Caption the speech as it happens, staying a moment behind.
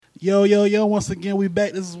Yo, yo, yo, once again, we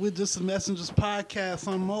back. This is with Just the Messengers podcast.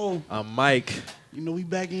 I'm Mo. I'm Mike. You know, we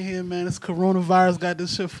back in here, man. This coronavirus got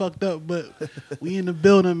this shit fucked up, but we in the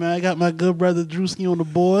building, man. I got my good brother Drewski on the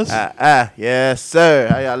boards. Yes, sir.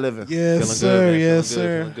 How y'all living? Yes, Feeling sir. good, man. Yes, Feeling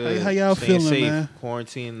sir. good. How y'all Staying feeling, safe. man?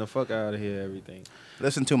 Quarantine the fuck out of here, everything.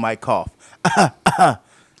 Listen to my cough.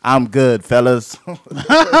 I'm good, fellas.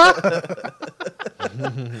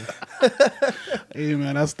 Hey,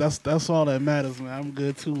 man, that's all that matters, man. I'm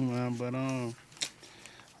good too, man. But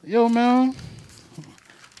yo, man,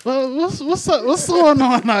 what's up? What's going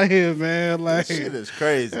on out here, man? Like, This shit is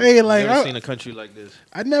crazy. hey, like, Never seen a country like this.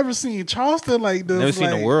 I never seen Charleston like this. Never seen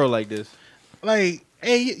like, a world like this. Like,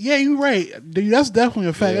 hey, yeah, you right, dude. That's definitely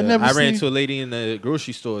a fact. Yeah. I never. I seen... ran into a lady in the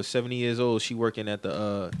grocery store, 70 years old. She working at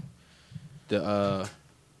the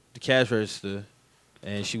cash register,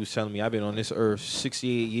 and she was telling me, I've been on this earth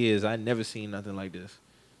 68 years. I never seen nothing like this.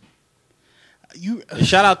 And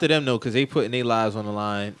shout out to them though, because they putting their lives on the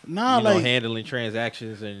line. Nah, you know, like, handling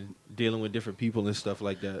transactions and dealing with different people and stuff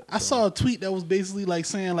like that. I saw a tweet that was basically like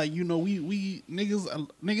saying, like, you know, we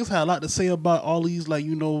niggas had a lot to say about all these, like,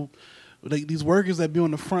 you know, like these workers that be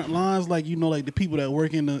on the front lines, like, you know, like the people that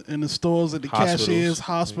work in the stores, at the cashiers,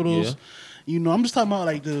 hospitals. Yeah. You know, I'm just talking about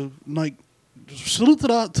like salute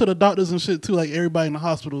to the doctors and shit too, like everybody in the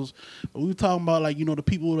hospitals. But we were talking about, like, you know, the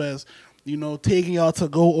people that's, you know, taking y'all to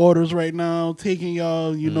go orders right now, taking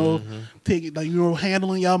y'all, you know, taking, like, you know,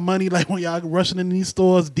 handling y'all money, like when y'all rushing in these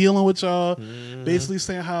stores, dealing with y'all, basically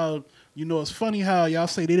saying how, you know, it's funny how y'all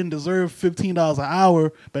say they didn't deserve $15 an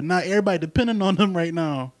hour, but not everybody depending on them right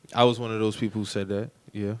now. I was one of those people who said that.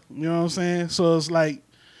 Yeah. You know what I'm saying? So it's like,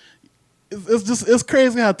 it's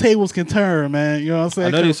crazy how tables can turn, man. You know what I'm saying?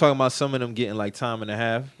 I know they was talking about some of them getting like time and a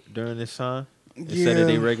half during this time instead of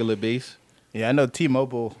their regular base. Yeah, I know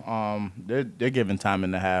T-Mobile. They're giving time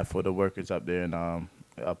and a half for the workers up there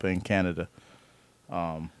up in Canada.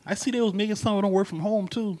 I see they was making some of them work from home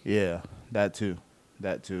too. Yeah, that too.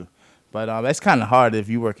 But it's kind of hard if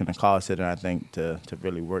you work in a call center, I think, to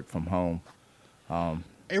really work from home.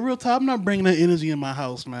 Hey, real talk, I'm not bringing that energy in my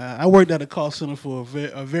house, man. I worked at a call center for a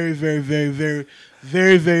very, very, very, very,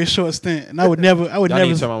 very, very short stint, and I would never. Y'all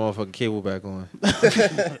need to turn my motherfucking cable back on.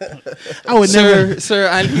 I would never. Sir,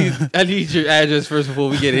 I need your address first before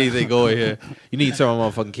we get anything going here. You need to turn my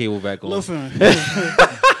motherfucking cable back on. Listen,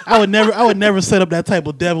 I would never set up that type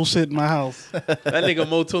of devil shit in my house. That nigga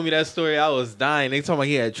Mo told me that story. I was dying. They told me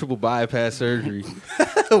he had triple bypass surgery.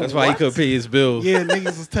 That's why he couldn't pay his bills. Yeah,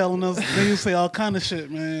 niggas is telling us. Niggas say all kind of shit,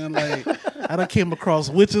 man. Like, I done came across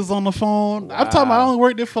witches on the phone. Wow. I'm talking about I only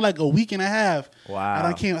worked there for like a week and a half.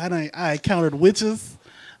 Wow. I encountered witches.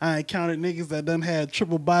 I encountered niggas that done had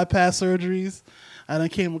triple bypass surgeries. I done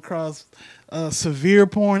came across severe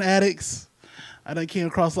porn addicts. I done came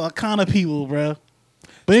across all kind of people, bro.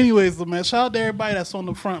 But anyways, man, shout out to everybody that's on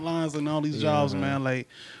the front lines and all these jobs, man. Like,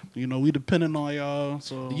 you know, we depending on y'all.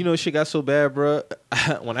 So, You know, shit got so bad, bro.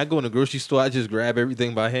 When I go in the grocery store, I just grab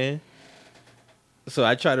everything by hand. So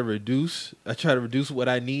I try to reduce what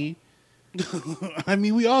I need. I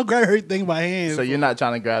mean, we all grab everything by hand. So you're not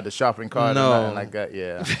trying to grab the shopping cart No. or nothing like that?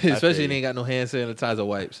 Yeah. Especially they ain't got no hand sanitizer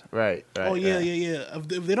wipes. Right. Oh yeah. If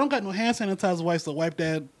they don't got no hand sanitizer wipes to wipe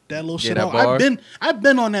that little shit that off, bar. I've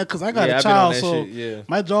been on that because I got Yeah, a I've been on child. that So shit, yeah.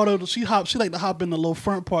 my daughter, she like to hop in the little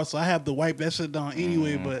front part, so I have to wipe that shit down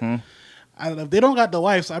anyway. But if they don't got the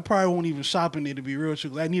wipes, I probably won't even shop in there, to be real with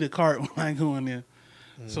you, 'cause I need a cart when I go in there.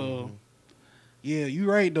 So yeah, you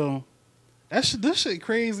right though. This shit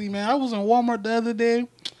crazy, man. I was in Walmart the other day.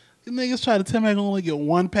 These niggas try to tell me I can only get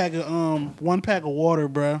one pack of water,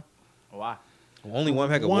 bro. Why? Only one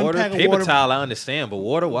pack of One water? pack of Paper water. towel, I understand, but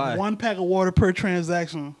water, why? One pack of water per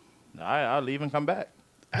transaction. All right, I'll leave and come back.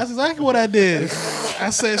 That's exactly what I did. I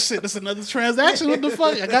said, shit, that's another transaction. What the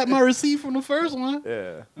fuck? I got my receipt from the first one.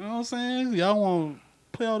 Yeah. You know what I'm saying? Y'all want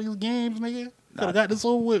to play all these games, nigga? Could have got this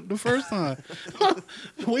over with the first time.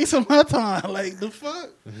 Wasting my time. Like, the fuck?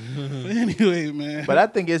 But anyway, man. But I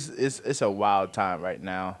think it's a wild time right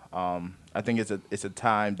now. I think it's a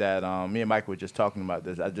time that me and Mike were just talking about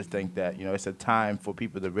this. I just think that, you know, it's a time for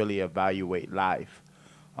people to really evaluate life,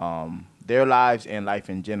 their lives and life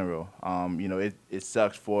in general. You know, it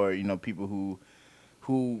sucks for, you know, people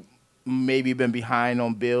who maybe been behind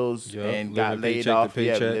on bills and got laid off.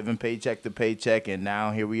 Yeah, living paycheck to paycheck, and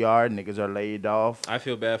now here we are. Niggas are laid off. I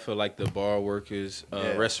feel bad for like the bar workers,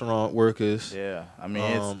 restaurant workers. Yeah, I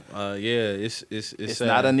mean, it's it's sad.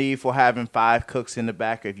 not a need for having 5 cooks in the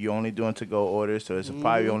back if you're only doing to-go orders. So it's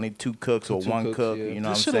probably only 2 cooks or 1 cooks, cook. yeah. You know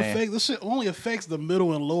this what I'm saying? This shit only affects the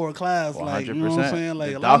middle and lower class. 100%. Like, you know what I'm saying?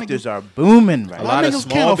 Like, the a lot of doctors niggas, are booming right a now. lot of of niggas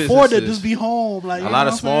small can't afford to businesses- just be home. Like, A you lot know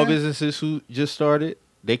of what small I'm saying? businesses who just started,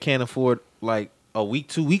 they can't afford like a week,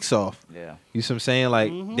 2 weeks off. Yeah. You see what I'm saying?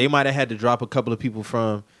 Like they might have had to drop a couple of people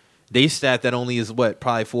from they staff that only is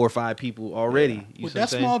probably 4 or 5 people already. Yeah. You With see that what I'm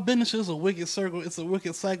saying? small business is a wicked circle. It's a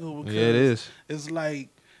wicked cycle because Yeah, it is. it's like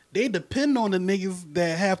they depend on the niggas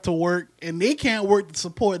that have to work and they can't work to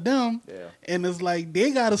support them. Yeah. And it's like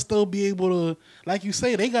they gotta still be able to, like you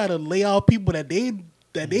say, they gotta lay out people that they need.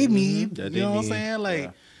 that You they know what I'm need. saying? Like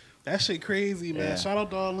Yeah. that shit crazy, man. Yeah. Shout out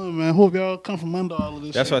to all of them, man. Hope y'all come from under all of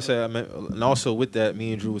this. That's shit. why I said, and also with that,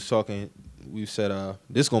 me and Drew was talking. We said,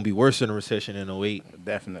 this gonna be worse than a recession in '08.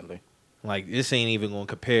 Definitely. Like this ain't even gonna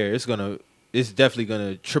compare. It's definitely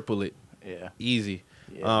gonna triple it. Yeah. Easy.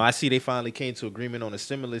 Yeah. I see they finally came to agreement on a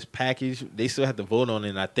stimulus package. They still have to vote on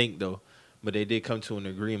it, I think, though. But they did come to an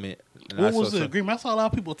agreement. And I What saw was the some- agreement? I saw a lot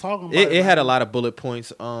of people talking about It had a lot of bullet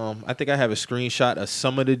points. I think I have a screenshot of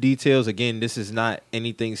some of the details. Again, this is not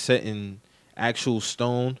anything set in actual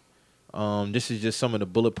stone. This is just some of the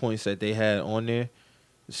bullet points that they had on there.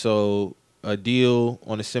 So a deal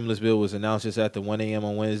on the stimulus bill was announced just after 1 a.m.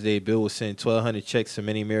 on Wednesday. Bill will send 1,200 checks to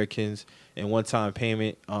many Americans in one-time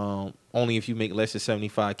payment, only if you make less than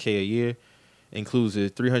 $75K a year. Includes a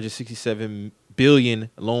 $367 billion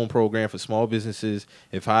loan program for small businesses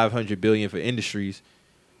and $500 billion for industries.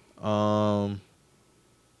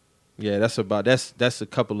 Yeah, that's a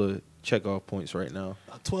couple of checkoff points right now.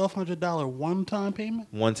 a $1,200 one-time payment.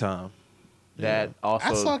 One time. That also.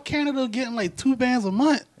 I saw Canada getting like 2 bands a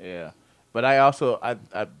month. Yeah, but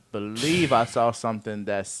I believe I saw something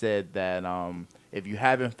that said that if you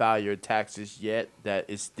haven't filed your taxes yet, that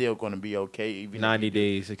it's still going to be okay. Even if 90 you do-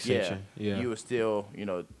 days extension. Yeah. you will still,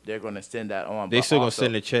 they're going to send that on. They but still gonna also-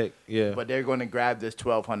 send a check. Yeah. But they're going to grab this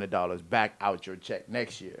 $1,200 back out your check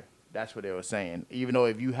next year. That's what they were saying. Even though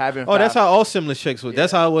if you haven't, Oh, that's filed- how all stimulus checks was.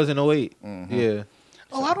 That's Yeah. how it was in '08. Mm-hmm. Yeah.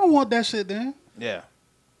 Oh, I don't want that shit, then. Yeah,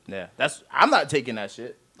 I'm not taking that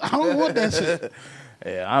shit. I don't want that shit.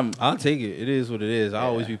 Yeah, I'll take it. It is what it is. I Yeah.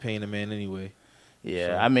 always be paying the man anyway. Yeah,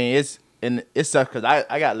 So- I mean it sucks because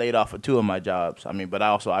I got laid off for 2 of my jobs. I mean, but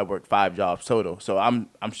I worked 5 jobs total, so I'm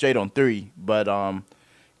straight on 3. But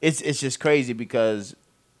it's just crazy because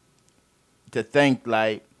to think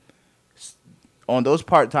like on those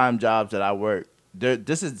part-time jobs that I work,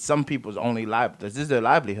 this is some people's only this is their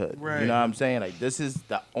livelihood. Right. You know what I'm saying? Like this is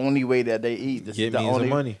the only way that they eat. This Get is the means only of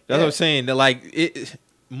money. That's what I'm saying. That like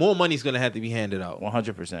more money's gonna have to be handed out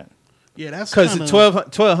 100%. Yeah, that's because kinda,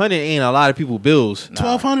 1,200 ain't a lot of people bills. Nah.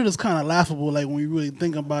 1,200 is kind of laughable. Like when you really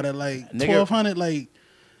think about it, like Nigga- 1,200, like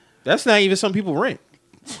That's not even some people rent.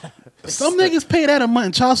 some niggas pay that a month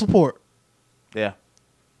in child support, Yeah.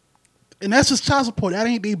 and that's just child support. That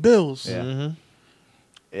ain't their bills. Yeah. Mm-hmm.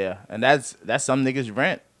 Yeah, and that's some niggas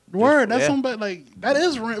rent. Word, that's Yeah. somebody like that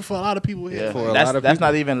is rent for a lot of people here. Yeah, For a that's lot of that's people.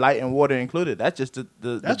 not even light and water included. That's just the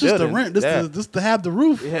That's just the building. rent. This yeah. just to have the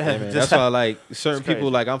roof. Yeah, Yeah, man. just- That's why like certain It's crazy.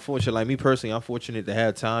 people like I'm fortunate. Like me personally, I'm fortunate to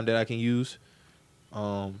have time that I can use,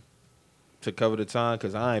 to cover the time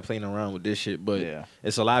because I ain't playing around with this shit. But Yeah.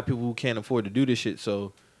 it's a lot of people who can't afford to do this shit.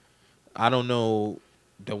 So I don't know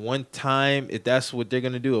the one time if that's what they're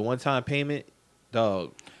gonna do, a one time payment.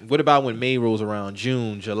 Dog, what about when May rolls around,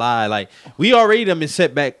 June, July? Like we already done been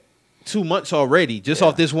set back 2 months already just Yeah.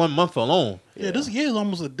 off this 1 month alone. Yeah, this year is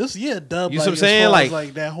almost this year dub. You like, see what I'm as saying? far as,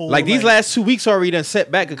 Like that whole like these last 2 weeks already done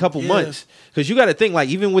set back a couple Yeah. months. Because you got to think like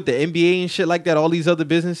even with the NBA and shit like that, all these other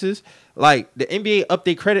businesses, like the NBA upped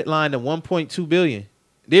their credit line to 1.2 billion.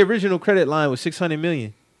 The original credit line was 600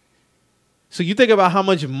 million. So you think about how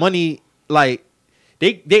much money like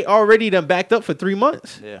they already done backed up for 3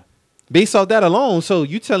 months yeah. based off that alone. So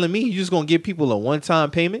you telling me you just gonna give people a one time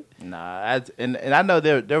payment? Nah, and I know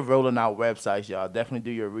they're rolling out websites, y'all. Definitely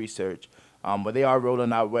do your research. But they are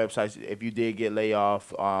rolling out websites if you did get laid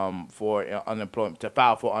off for unemployment to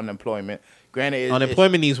file for unemployment. Granted, it's,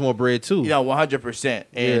 Unemployment needs more bread too. 100%.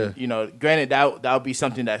 And Yeah. Granted that'll be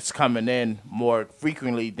something that's coming in more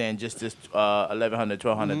frequently than just this $1,100,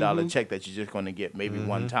 $1,200 check that you're just going to get maybe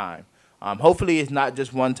one time. Hopefully it's not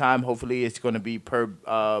just one time. Hopefully it's going to be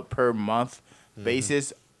per month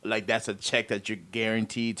basis. Like that's a check that you're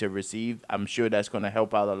guaranteed to receive. I'm sure that's going to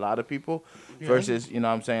help out a lot of people versus, you know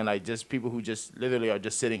what I'm saying, like just people who just literally are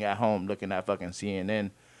just sitting at home looking at fucking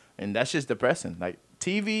CNN. And that's just depressing. Like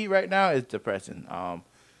TV right now is depressing.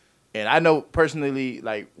 And I know personally,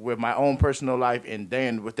 like with my own personal life, and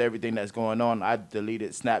then with everything that's going on, I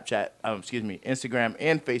deleted Instagram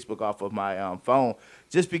and Facebook off of my phone,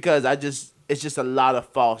 just because it's just a lot of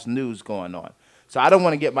false news going on. So I don't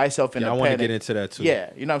want to get myself in Yeah, a I panic. want to get into that too. Yeah,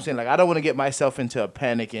 you know what I'm saying? Like I don't want to get myself into a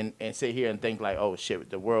panic and sit here and think like, oh shit,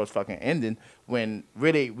 the world's fucking ending, when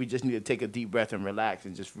really we just need to take a deep breath and relax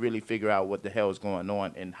and just really figure out what the hell is going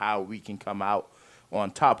on and how we can come out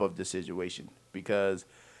on top of the situation. Because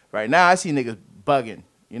right now I see niggas bugging.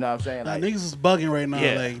 You know what I'm saying? Nah, Like, niggas is bugging right now.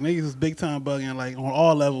 Yeah. Like niggas is big time bugging. Like on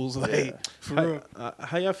all levels. Like for real.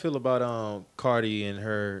 How y'all feel about Cardi and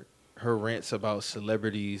her rants about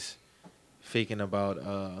celebrities faking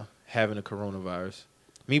about having a coronavirus?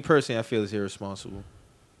 Me personally, I feel it's irresponsible.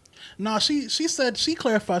 No, she said, she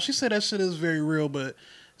clarified. She said that shit is very real, but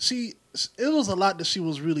it was a lot that she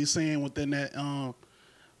was really saying within that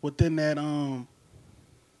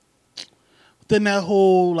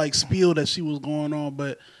whole like spiel that she was going on.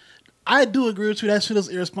 But I do agree with you, that shit is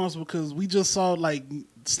irresponsible, because we just saw like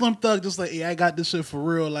Slim Thug just like, hey, I got this shit for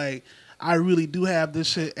real. Like I really do have this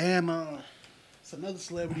shit. And it's another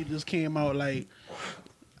celebrity just came out like.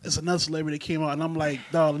 It's another celebrity that came out, and I'm like,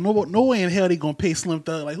 dog, no way in hell they gonna pay Slim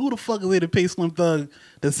Thug. Like, who the fuck is they to pay Slim Thug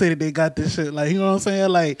to say that they got this shit? Like, you know what I'm saying?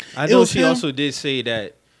 Like, I know she also did say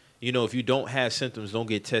that, you know, if you don't have symptoms, don't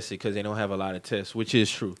get tested because they don't have a lot of tests, which is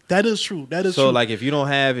true. That is true. That is true. So, like, if you don't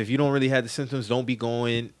really have the symptoms, don't be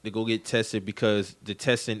going to go get tested because the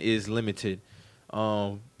testing is limited.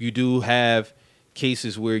 You do have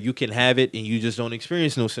cases where you can have it and you just don't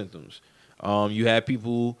experience no symptoms. You have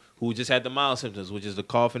people who just had the mild symptoms, which is the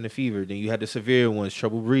cough and the fever. Then you had the severe ones,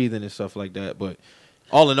 trouble breathing and stuff like that. But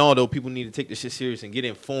all in all, though, people need to take this shit serious and get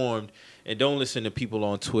informed, and don't listen to people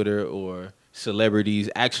on Twitter or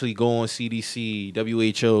celebrities. Actually go on CDC,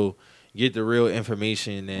 WHO, get the real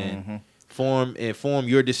information, and form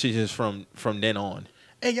your decisions from then on.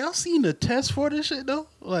 Hey, y'all seen the test for this shit though?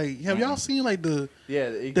 Like, have y'all seen like the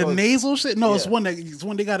goes, nasal shit? No, yeah. it's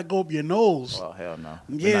one they got to go up your nose. Oh hell no!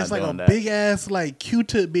 Yeah, it's like a big ass like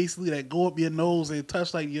Q-tip basically that go up your nose and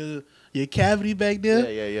touch like your cavity back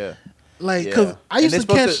there. Yeah. Like, cause I used to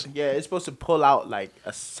catch. It's supposed to pull out like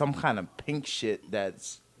some kind of pink shit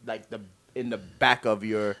that's like in the back of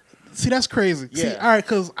your. See, that's crazy. Yeah. See, all right,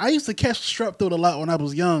 cause I used to catch strep throat a lot when I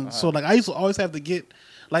was young. So like, I used to always have to get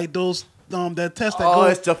like those that test that Oh,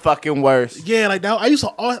 it's the fucking worst. Yeah, like that. I used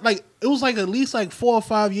to like it was like at least like 4 or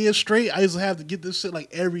 5 years straight. I used to have to get this shit like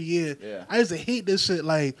every year. Yeah. I used to hate this shit.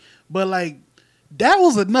 Like, but like that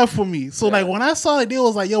was enough for me. So like when I saw it, they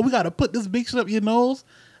was like, "Yo, we got to put this big shit up your nose."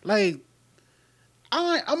 Like,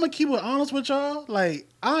 I'm gonna keep it honest with y'all. Like,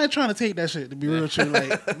 I ain't trying to take that shit to be real true.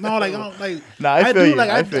 Like, no, like, Nah, I feel you. Like,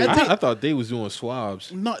 I thought they was doing swabs.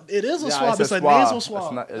 No, it is a Yeah, swab. It's a swab. nasal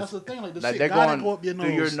swab. That's the thing. Like, the shit they're gotta going go up your nose.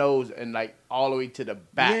 through your nose and like all the way to the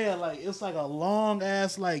back. Yeah, like it's like a long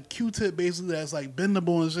ass like Q-tip basically that's like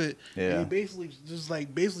bendable and shit. Yeah. And you basically just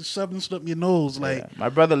shoving shit up your nose. Like, Yeah. My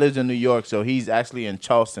brother lives in New York, so he's actually in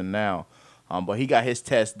Charleston now. But he got his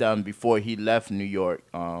test done before he left New York.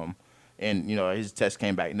 And you know his test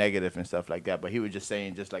came back negative and stuff like that. But he was just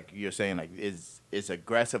saying, just like you're saying, like it's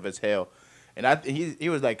aggressive as hell. And he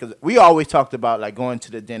was like, because we always talked about like going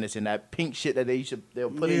to the dentist and that pink shit that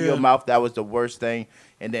they'll put in your mouth. That was the worst thing.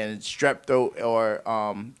 And then strep throat or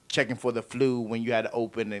checking for the flu when you had to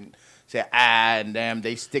open and say and damn,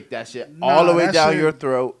 they stick that shit all the way down your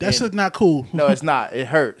throat. That shit's not cool. No, it's not. It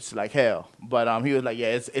hurts like hell. But he was like,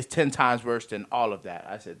 yeah, it's 10 times worse than all of that.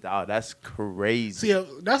 I said, dog, that's crazy. See,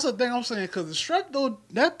 that's the thing I'm saying, because the strep though,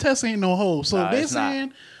 that test ain't no hole. So Nah, they it's not.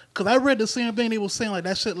 saying, because I read the same thing, they were saying like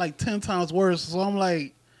that shit like 10 times worse. So I'm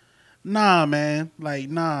like, nah, man, like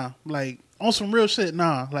nah, like on some real shit,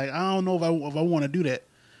 nah. Like I don't know if I want to do that.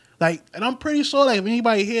 Like, and I'm pretty sure like if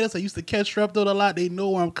anybody hear this, I used to catch strep throat a lot, they know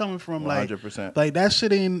where I'm coming from. 100%. Like that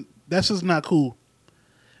shit ain't. That's just not cool.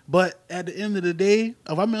 But at the end of the day,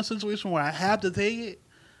 if I'm in a situation where I have to take it,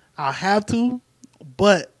 I have to.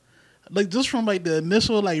 But like just from like the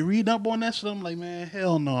initial like read up on that shit, I'm like, man,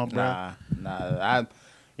 hell no, bro. Nah.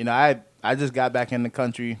 I just got back in the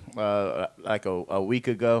country like a week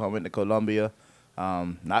ago. I went to Colombia,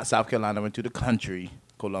 not South Carolina. I went to the country,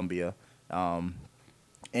 Colombia,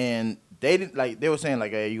 and they didn't like. They were saying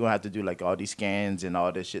like, "Hey, you gonna have to do like all these scans and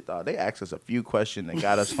all this shit." They asked us a few questions and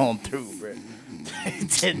got us home through, bro. They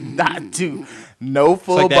did not do no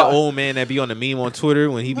full. It's like that old man that be on the meme on Twitter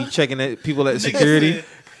when he be checking at people at security.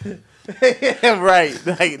 Right,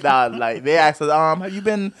 like like they asked us, have you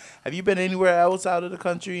been anywhere else out of the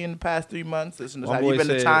country in the past 3 months? Have you been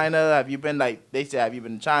to China? Have you been they said, have you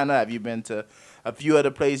been to China? Have you been to a few other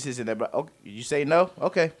places? And they're like, okay, you say no?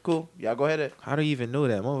 Okay, cool. Y'all go ahead. How do you even know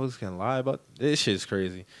that? Motherfuckers can lie about this shit's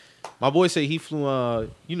crazy. My boy said he flew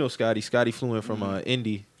Scotty. Scotty flew in from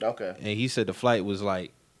Indy. Okay. And he said the flight was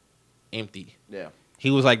like empty. Yeah. He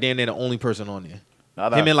was like damn near the only person on there.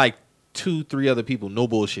 Him and like 2-3 other people, no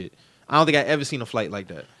bullshit. I don't think I ever seen a flight like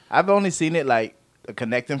that. I've only seen it like a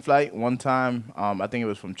connecting flight one time. I think it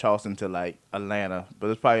was from Charleston to like Atlanta, but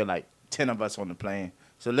there's probably like 10 of us on the plane.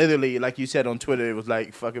 So literally, like you said on Twitter, it was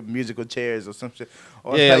like fucking musical chairs or some shit.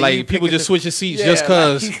 Or Yeah, you like people pick just switching seats Yeah, just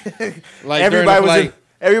cause. Like everybody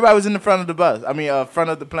was in the front of the bus. I mean,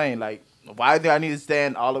 front of the plane. Like, why do I need to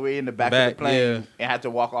stand all the way in the back of the plane and have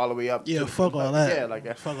to walk all the way up? Yeah, fuck all that. Yeah,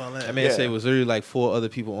 like fuck all that. I mean, say it was literally like 4 other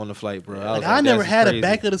people on the flight, bro. Like, I never had a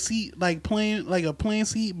back of the seat like plane, like a plane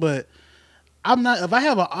seat, but I'm not. If I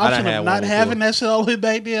have an option of not having that shit all the way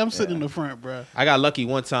back there, I'm sitting in the front, bro. I got lucky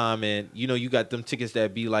one time, and you got them tickets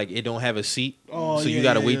that be like it don't have a seat, so you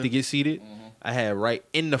gotta wait to get seated. Mm-hmm. I had right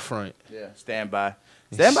in the front. Yeah, standby.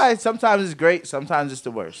 Standby sometimes is great, sometimes it's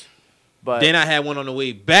the worst. But then I had one on the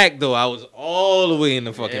way back though. I was all the way in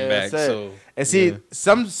the fucking back. So and see,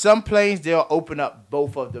 some planes they'll open up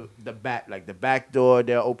both of the back, like the back door.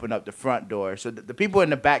 They'll open up the front door, so the people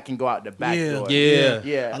in the back can go out the back door. Yeah.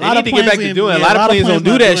 They need to get back to doing. A lot of planes don't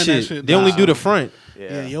do that shit. They only do the front.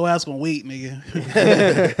 Yeah, your ass gonna wait,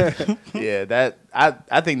 nigga. Yeah,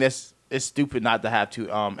 I think it's stupid not to have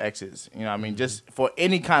 2 exits. You know what I mean? Just for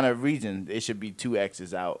any kind of reason, it should be 2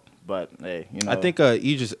 exits out. But hey, I think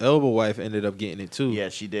Idris Elba wife ended up getting it too. Yeah,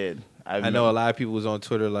 she did. I know a lot of people was on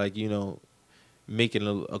Twitter like making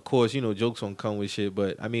of course jokes on come with shit.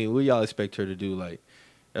 But I mean, what y'all expect her to do? Like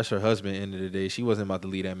that's her husband. End of the day, she wasn't about to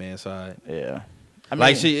leave that man's side. Yeah, I mean,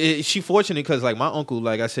 like she fortunate because like my uncle,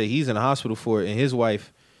 like I said, he's in the hospital for it, and his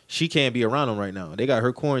wife, she can't be around him right now. They got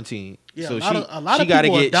her quarantined. Yeah, so she got to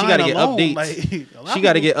get updates. Like, she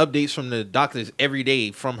got to get updates from the doctors every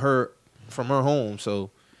day from her home.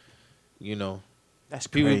 So. That's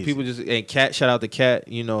crazy. People just and Cat. Shout out to Cat.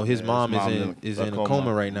 His mom is in a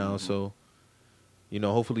coma right now. So,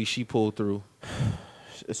 hopefully she pulled through.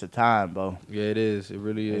 It's a time, bro. Yeah, it is. It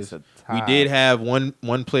really is. It's a time. We did have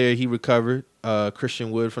one player. He recovered.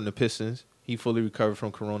 Christian Wood from the Pistons. He fully recovered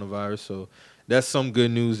from coronavirus. So that's some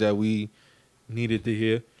good news that we needed to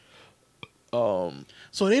hear. So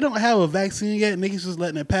they don't have a vaccine yet. Niggas just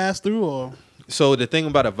letting it pass through, or so the thing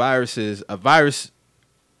about a virus is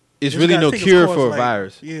it's really no cure for a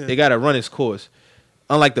virus. Yeah. They got to run its course.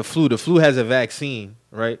 Unlike the flu has a vaccine,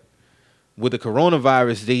 right? With the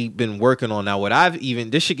coronavirus, they've been working on. Now,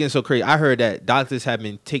 this shit getting so crazy. I heard that doctors have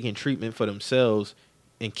been taking treatment for themselves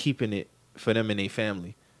and keeping it for them and their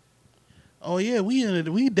family. Oh, yeah,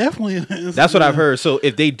 we definitely. That's what I've heard. So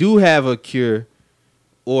if they do have a cure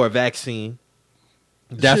or a vaccine,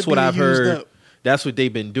 that's what I've heard. That's what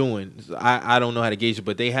they've been doing. I don't know how to gauge it,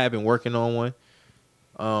 but they have been working on one.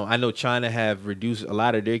 I know China have reduced a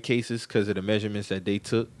lot of their cases because of the measurements that they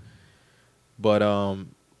took. But,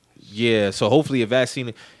 so hopefully a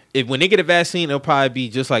vaccine. When they get a vaccine, it'll probably be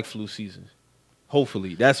just like flu season.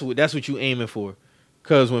 Hopefully. That's what you aiming for.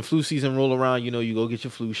 Because when flu season roll around, you go get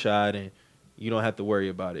your flu shot and you don't have to worry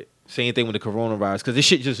about it. Same thing with the coronavirus because this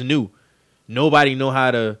shit just new. Nobody know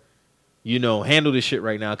how to, handle this shit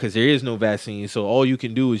right now because there is no vaccine. So all you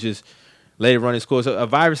can do is just let it run its course. A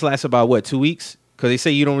virus lasts about, 2 weeks? Because they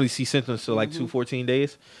say you don't really see symptoms till like 14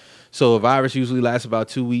 days. So a virus usually lasts about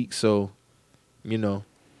 2 weeks. So,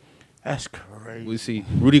 That's crazy. We see.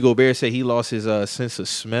 Rudy Gobert said he lost his sense of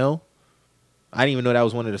smell. I didn't even know that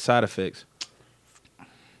was one of the side effects.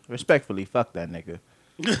 Respectfully, fuck that nigga.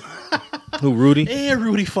 Who, Rudy? Yeah,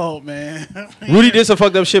 Rudy fault, man. Rudy did some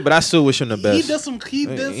fucked up shit, but I still wish him the best. He did some.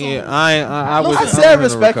 Yeah, I said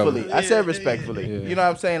respectfully. I said respectfully. Yeah. You know what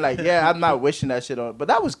I'm saying? Like, yeah, I'm not wishing that shit on, but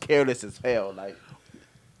that was careless as hell. Like,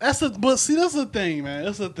 that's the thing, man.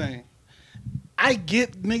 That's the thing. I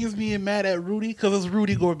get niggas being mad at Rudy because it's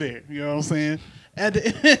Rudy Gobert. You know what I'm saying? At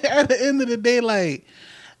the end of the day, like,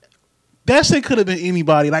 that shit could have been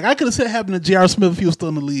anybody. Like, I could have said it happened to J.R. Smith if he was still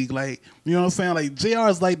in the league. Like, you know what I'm saying? Like, J.R.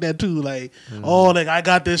 is like that too. Like, like, I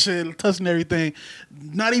got this shit, touching everything.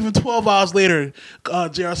 Not even 12 hours later,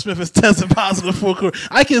 J.R. Smith is testing positive for COVID.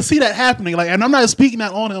 I can see that happening. Like, and I'm not speaking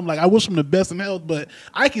that on him. Like, I wish him the best in health, but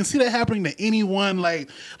I can see that happening to anyone. Like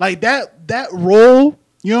that role,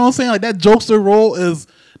 you know what I'm saying? Like, that jokester role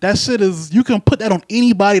that shit is, you can put that on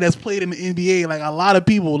anybody that's played in the NBA. Like, a lot of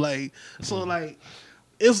people. Like, so, like,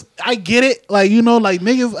 I get it, like, like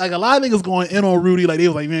niggas, like a lot of niggas going in on Rudy, like they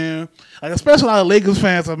was like, man, like especially a lot of Lakers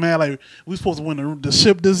fans are, man, like we supposed to win the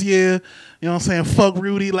ship this year, you know what I'm saying? Fuck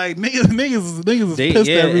Rudy, like niggas is pissed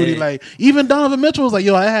at Rudy, like even Donovan Mitchell was like,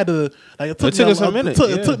 yo, I had to, like it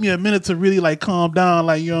took me a minute to really like calm down,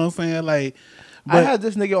 like, you know what I'm saying, like. But I had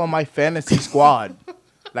this nigga on my fantasy squad,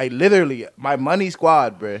 like literally my money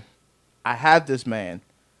squad, bruh. I had this man.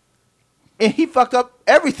 And he fucked up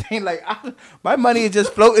everything. Like, my money is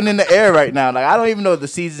just floating in the air right now. Like, I don't even know if the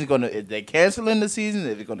season's if they canceling the season,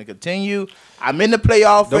 if it's gonna continue. I'm in the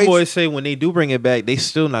playoff race. The boys say when they do bring it back, they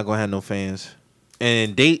still not gonna have no fans,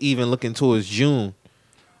 and they even looking towards June.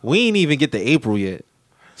 We ain't even get to April yet.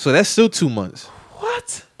 So that's still 2 months.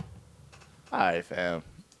 What? All right, fam.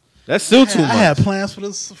 That's still 2 months. I had plans for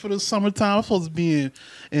this summertime. I'm supposed to be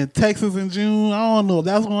in Texas in June. I don't know if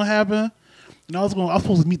that's gonna happen. And I was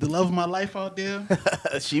supposed to meet the love of my life out there.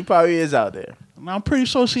 She probably is out there. And I'm pretty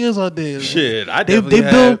sure she is out there. Shit, I They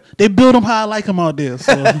definitely they build them how I like them out there.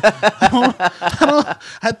 So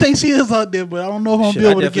I think she is out there, but I don't know if I'm gonna Shit, be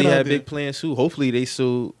I able to get definitely out have there. big plans too. Hopefully they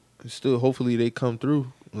still hopefully they come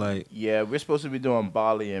through. Like, Yeah, we're supposed to be doing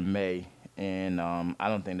Bali in May, and I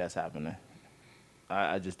don't think that's happening.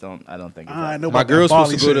 I just don't. I don't think it's I happening. know my about that girl's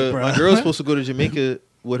supposed Bali to go shit, to bro. my girl's supposed to go to Jamaica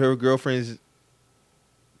with her girlfriends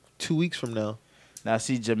 2 weeks from now. Now,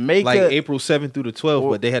 see, Jamaica, Like April 7th through the 12th,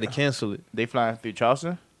 Well- but they had to cancel it. they flying through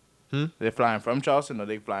Charleston? Hmm? They're flying from Charleston, or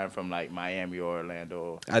they flying from like Miami or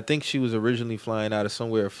Orlando? I think she was originally flying out of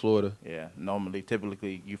somewhere in Florida. Yeah,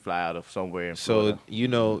 typically, you fly out of somewhere in So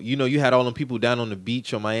Florida. you had all them people down on the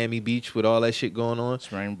beach on Miami Beach with all that shit going on.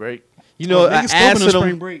 Spring break. You know, Oh, niggas still been in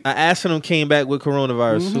spring break. I asked them came back with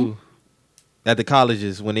coronavirus Mhm. too. At the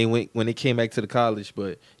colleges when they came back to the college,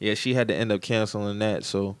 but yeah, she had to end up canceling that.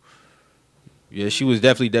 So yeah, she was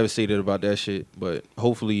definitely devastated about that shit. But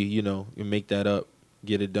hopefully, you make that up,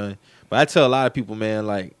 get it done. But I tell a lot of people, man,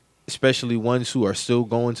 like especially ones who are still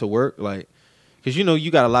going to work, like, because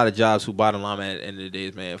you got a lot of jobs who bottom line at the end of the day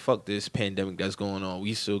is, man, fuck this pandemic that's going on.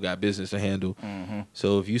 We still got business to handle. Mm-hmm.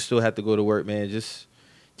 So if you still have to go to work, man, just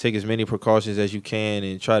take as many precautions as you can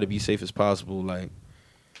and try to be safe as possible. Like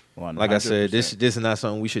I said, this is not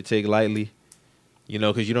something we should take lightly.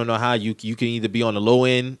 Because you don't know how you can either be on the low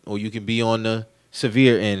end or you can be on the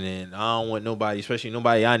severe end. And I don't want nobody, especially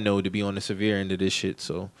nobody I know, to be on the severe end of this shit.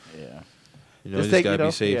 So Yeah. just gotta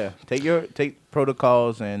be safe. Yeah. Take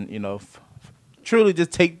protocols and truly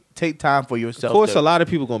just take time for yourself. Of course, a lot of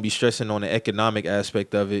people gonna be stressing on the economic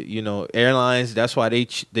aspect of it. Airlines. That's why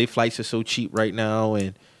they flights are so cheap right now,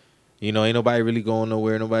 and ain't nobody really going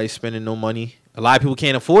nowhere. Nobody's spending no money. A lot of people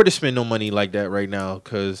can't afford to spend no money like that right now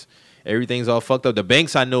because everything's all fucked up. The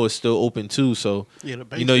banks I know is still open too, so Yeah, the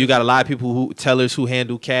banks you got a lot of people tellers who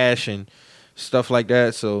handle cash and stuff like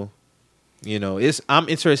that. So I'm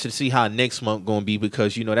interested to see how next month gonna be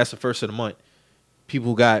because that's the first of the month.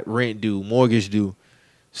 People got rent due, mortgage due,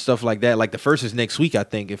 stuff like that. Like the first is next week, I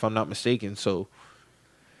think, if I'm not mistaken. So,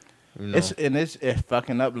 It's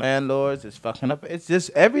fucking up landlords. It's fucking up. It's just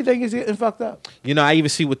everything is getting fucked up. I even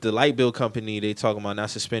see with the light bill company, they talking about not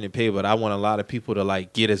suspending pay, but I want a lot of people to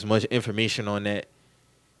like get as much information on that,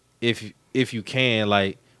 if you can.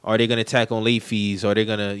 Like, are they gonna tack on late fees? Are they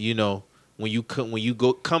gonna, when you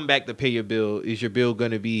come back to pay your bill, is your bill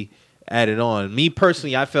gonna be added on? Me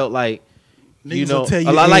personally, I felt like. Niggas will tell you,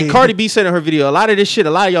 a lot, like hey. Cardi B said in her video, a lot of this shit,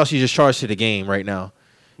 a lot of y'all should just charge to the game right now.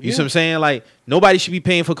 You see what I'm saying? Like, nobody should be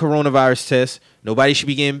paying for coronavirus tests. Nobody should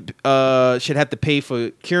be getting, should have to pay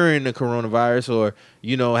for curing the coronavirus or,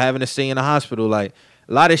 having to stay in the hospital. Like,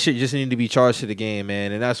 a lot of shit just need to be charged to the game,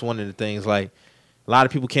 man. And that's one of the things. Like, a lot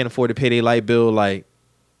of people can't afford to pay their light bill. Like,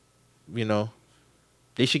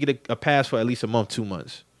 they should get a pass for at least a month, 2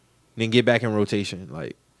 months. Then get back in rotation.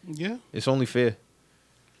 Like, Yeah. it's only fair.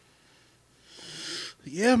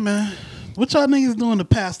 Yeah, man. What y'all niggas doing to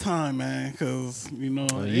pass time, man? Because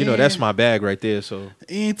That's my bag right there. So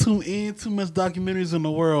ain't too much documentaries in the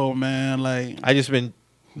world, man. Like I just been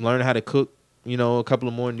learning how to cook. A couple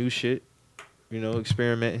of more new shit.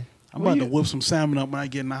 Experimenting. I'm about to whip some salmon up when I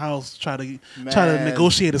get in the house. Try to Man.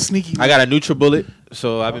 negotiate a sneaky. I got a NutriBullet,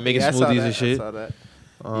 so I've been making Yeah, I saw smoothies that. and shit. I saw that.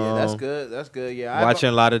 Yeah, that's good. That's good. Yeah, Watching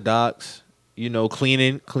a lot of docs.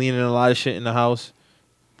 Cleaning a lot of shit in the house.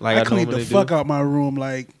 Like I I cleaned the normally fuck do. out my room.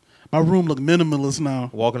 Like my room look minimalist now.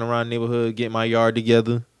 Walking around the neighborhood, getting my yard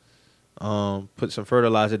together. Put some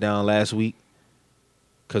fertilizer down last week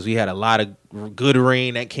because we had a lot of good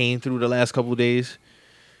rain that came through the last couple of days.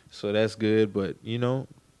 So that's good. But,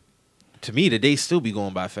 to me, the day still be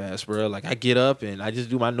going by fast, bro. Like, I get up and I just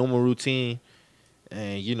do my normal routine.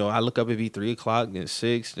 And, I look up, it be 3 o'clock, then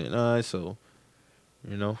 6, then 9. So,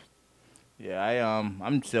 Yeah,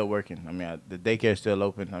 I'm still working. I mean, the daycare's still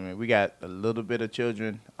open. I mean, we got a little bit of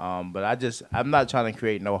children, but I'm not trying to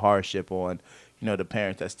create no hardship on, the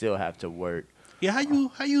parents that still have to work. Yeah,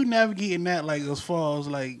 how you navigating that? Like as far as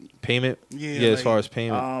like payment? Yeah, as like, far as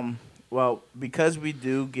payment. Well, because we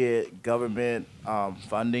do get government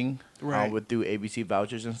funding Right. through ABC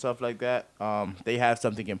vouchers and stuff like that, they have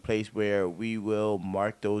something in place where we will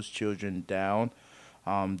mark those children down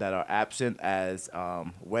that are absent as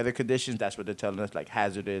weather conditions. That's what they're telling us, like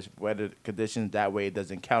hazardous weather conditions. That way it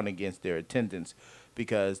doesn't count against their attendance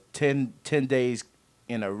because 10 days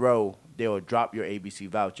in a row, they will drop your ABC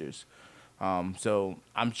vouchers. So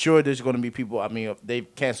I'm sure there's going to be people. I mean, they've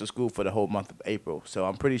canceled school for the whole month of April. So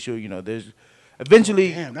I'm pretty sure, there's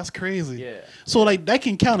eventually. Damn, that's crazy. Yeah. So like that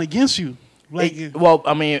can count against you. Like Well,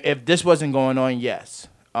 I mean, if this wasn't going on, yes.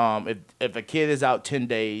 If a kid is out 10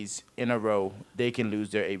 days in a row, they can lose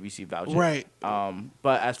their ABC voucher. Right.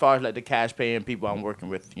 But as far as like the cash paying people I'm working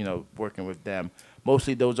with, working with them,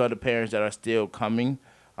 mostly those are the parents that are still coming.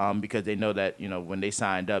 Because they know that when they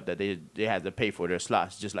signed up that they had to pay for their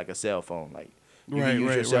slots, just like a cell phone. Like you can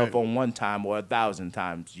use your cell phone one time or 1,000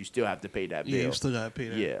 times, you still have to pay that bill. Yeah, you still gotta pay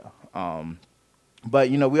that. Yeah. But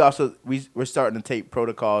we're starting to take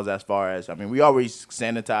protocols as far as we always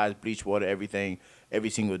sanitize, bleach water, everything every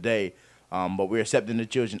single day. But we're accepting the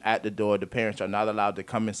children at the door. The parents are not allowed to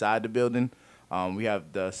come inside the building. We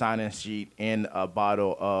have the sign-in sheet and a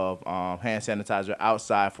bottle of hand sanitizer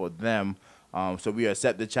outside for them. So we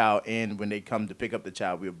accept the child, and when they come to pick up the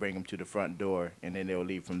child, we'll bring them to the front door, and then they'll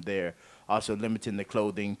leave from there. Also limiting the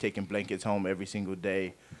clothing, taking blankets home every single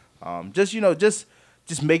day.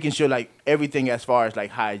 Just making sure like everything as far as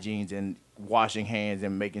like hygienes and washing hands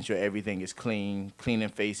and making sure everything is clean, cleaning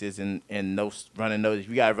faces and no running nose. If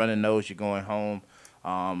you got a running nose, you're going home.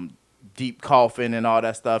 Deep coughing and all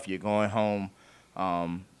that stuff, you're going home.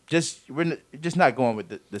 We're just not going with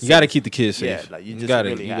the You got to keep the kids safe. Yeah, like you got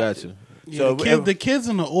to. Yeah, So the kids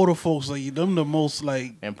and the older folks, like them, the most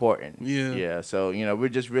like important. Yeah. Yeah. So we're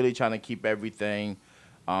just really trying to keep everything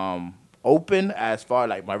open. As far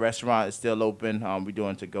like my restaurant is still open. We're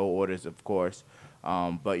doing to-go orders, of course.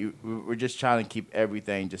 But we're just trying to keep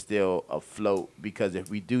everything just still afloat because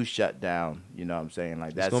if we do shut down, you know what I'm saying,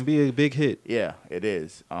 like that's gonna be a big hit. Yeah, it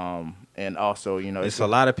is. And also, it's a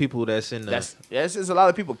lot of people that's in the. It's a lot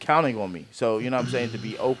of people counting on me. So you know what I'm saying, to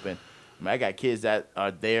be open. I got kids that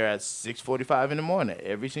are there at 6:45 in the morning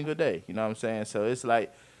every single day. You know what I'm saying? So it's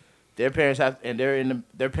like their parents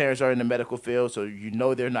their parents are in the medical field, so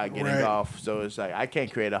they're not getting off. So it's like I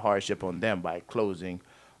can't create a hardship on them by closing,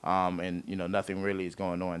 and nothing really is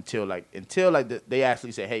going on until they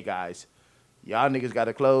actually say, hey guys, y'all niggas got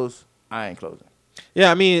to close. I ain't closing.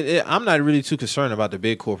 Yeah, I mean, I'm not really too concerned about the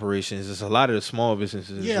big corporations. It's a lot of the small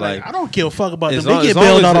businesses. Yeah, like I don't give a fuck about them. They get long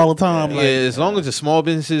bailed out all the time. Yeah, as long as the small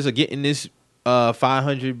businesses are getting this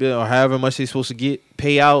 $500 billion or however much they're supposed to get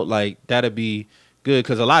payout, like that'd be good.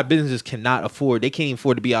 Because a lot of businesses cannot afford. They can't even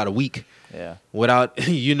afford to be out a week. Yeah. Without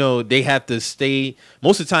they have to stay.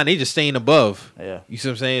 Most of the time, they just staying above. Yeah. You see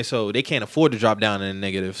what I'm saying? So they can't afford to drop down in the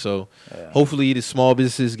negative. So hopefully the small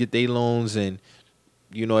businesses get their loans and.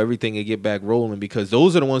 Everything will get back rolling because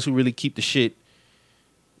those are the ones who really keep the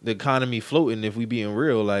economy floating. If we being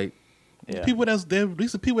real, like people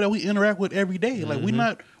these are people that we interact with every day. Like we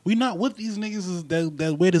not with these niggas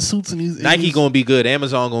that wear the suits and these. Nike gonna be good.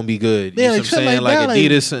 Amazon gonna be good. Yeah, you know what I'm saying? Like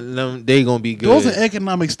Adidas and them, they gonna be good. Those are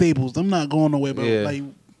economic staples. Them not going nowhere. But like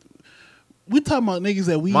we talking about niggas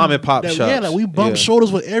that we mom and pop shops. Yeah, like we bump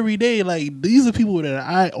shoulders with every day. Like these are people that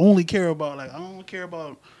I only care about. Like I don't care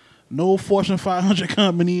about. No Fortune 500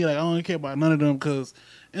 company. Like I don't care about none of them because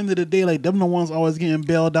end of the day, like them the ones always getting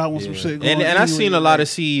bailed out when some shit going on. And I've seen a lot of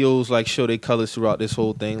CEOs like show their colors throughout this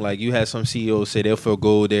whole thing. Like you had some CEOs say they'll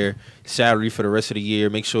forgo their salary for the rest of the year,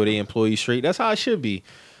 make sure they employees straight. That's how it should be.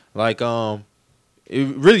 Like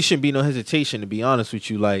it really shouldn't be no hesitation to be honest with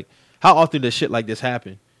you. Like how often does shit like this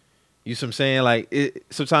happen? You see what I'm saying? Like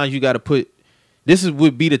sometimes you got to put.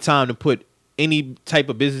 Would be the time to put. Any type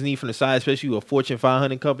of business need from the side, especially a Fortune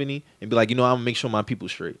 500 company, and be like, I'm gonna make sure my people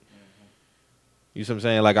straight. You see what I'm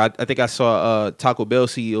saying? Like I think I saw Taco Bell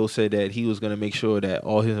CEO said that he was gonna make sure that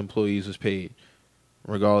all his employees was paid,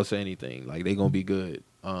 regardless of anything. Like they gonna be good.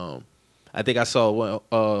 I think I saw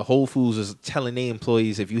Whole Foods is telling their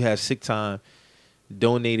employees if you have sick time,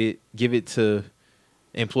 donate it, give it to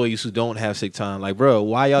employees who don't have sick time. Like, bro,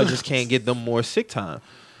 why y'all just can't get them more sick time?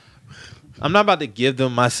 I'm not about to give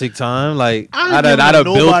them my sick time. Like I done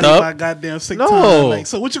built up my goddamn sick time. Like,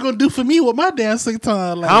 so what you gonna do for me with my damn sick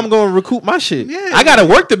time? Like, I'm gonna recoup my shit. Yeah, I gotta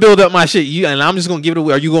work to build up my shit. And I'm just gonna give it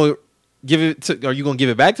away. Are you gonna give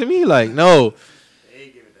it back to me? Like no.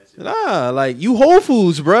 Nah, like you Whole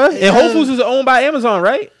Foods, bruh. And Whole Foods is owned by Amazon,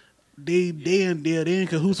 right? They in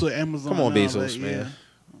cahoots with Amazon. Come on, now, Bezos, like, man.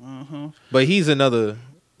 Uh-huh. But he's another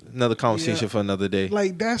conversation for another day.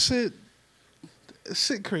 Like that shit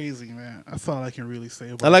crazy, man. That's all I can really say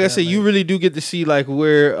about and like that. I said, you really do get to see like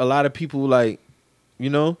where a lot of people like,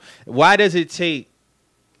 why does it take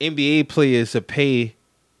NBA players to pay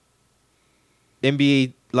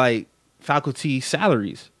NBA like faculty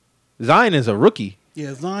salaries? Zion is a rookie.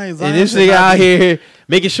 Yeah, Zion. And this nigga out here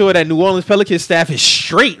making sure that New Orleans Pelicans staff is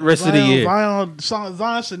straight rest of the year.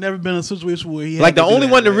 Zion should never been in a situation where he had Like the to do only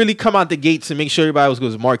that, one to man. really come out the gates and make sure everybody was good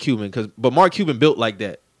was Mark Cuban. But Mark Cuban built like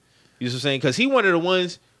that. You know what I'm saying? Because he one of the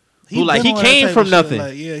ones who like he been on that came type from of shit, nothing.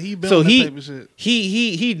 like, yeah, he been So on that type of shit.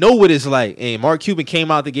 he know what it's like. And Mark Cuban came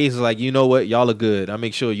out the gates like, you know what, y'all are good. I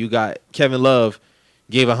make sure you got Kevin Love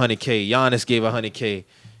gave $100K, Giannis gave $100K.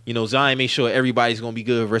 You know, Zion made sure everybody's gonna be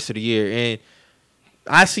good the rest of the year. And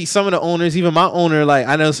I see some of the owners, even my owner, like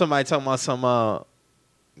I know somebody talking about some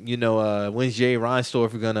when's Jay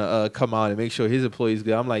Reinsdorf gonna come out and make sure his employees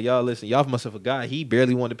good. I'm like, y'all listen, y'all must have forgot he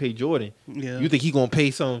barely wanted to pay Jordan. Yeah. You think he gonna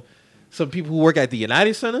pay some people who work at the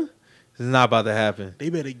United Center? It's not about to happen. They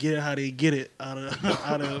better get it how they get it out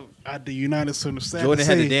of the United Center. Sad Jordan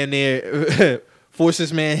to had say. to damn near force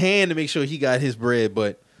this man hand to make sure he got his bread.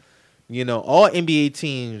 But you know, all NBA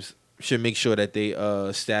teams should make sure that they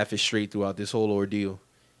staff is straight throughout this whole ordeal.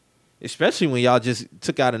 Especially when y'all just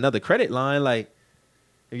took out another credit line. Like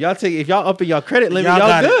if y'all up in y'all credit limit,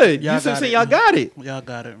 y'all good. You know what I'm saying? Y'all got it. Y'all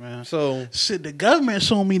got it, man. So Shit, the government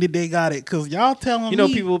showing me that they got it because y'all telling you know,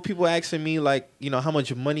 me. people asking me like, you know, how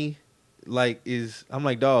much money like is. I'm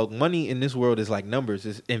like, dog, money in this world is like numbers.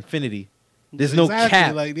 It's infinity. There's no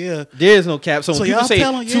cap. Like, yeah. There's no cap. So when So people y'all say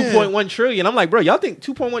telling- 2.1 trillion, I'm like, bro, y'all think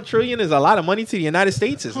 2.1 trillion is a lot of money to the United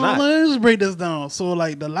States? It's Hold on, not. let's just break this down. So,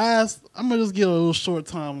 like, I'm going to just give a little short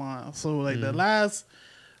timeline. So, like, Mm-hmm. the last,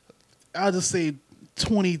 I'll just say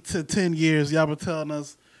 20 to 10 years, y'all been telling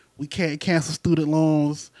us we can't cancel student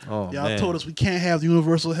loans. Oh, Y'all man. told us we can't have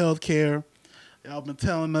universal health care. Y'all been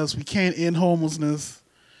telling us we can't end homelessness.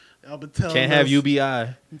 Y'all been telling Can't us. have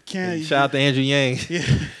UBI. Can't, Shout out to Andrew Yang. Yeah.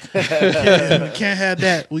 We can't have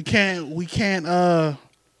that. We can't, what's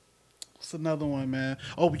another one, man?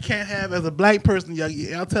 Oh, we can't have, as a black person,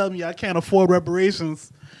 y'all telling me y'all can't afford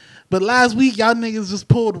reparations. But last week, y'all niggas just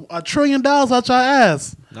pulled $1 trillion out y'all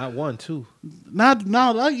ass. Not one, two. Not,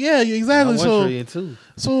 yeah, exactly. Not 1 trillion, two.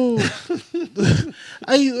 So,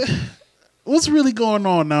 what's really going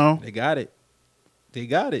on now? They got it. They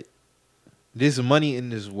got it. There's money in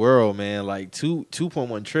this world, man. Like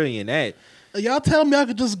 2.1 trillion. That Y'all tell me I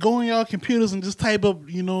could just go on y'all computers and just type up,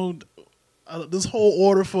 this whole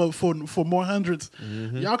order for more hundreds.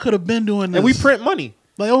 Y'all could have been doing this. and we print money.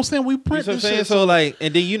 Like I'm saying, we You know print what I'm this saying? shit. So like,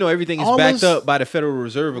 and then everything is all backed this- up by the Federal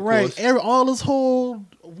Reserve, of Right. course. All this whole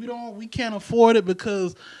we can't afford it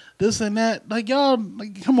because this and that. Like y'all,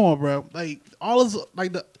 like come on, bro. Like all this,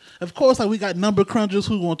 like of course, like we got number crunchers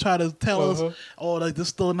who gonna try to tell us, oh, like this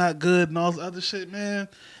still not good and all this other shit, man.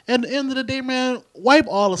 At the end of the day, man, wipe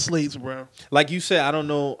all the slates, bro. Like you said, I don't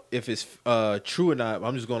know if it's true or not.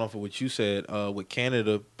 I'm just going off of what you said. With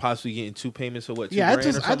Canada possibly getting 2 payments or what? $2 Yeah, I grand or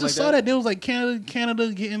just something like saw that there was like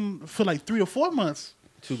Canada getting for like 3 or 4 months.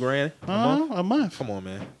 $2 grand a month. A month. Come on,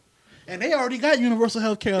 man. And they already got universal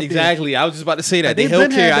health care. Exactly. I was just about to say that. Like, The they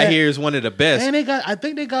been healthcare had I that. hear is one of the best. And I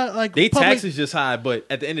think they got like They public- taxes just high, but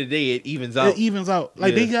at the end of the day, it evens out. It evens out.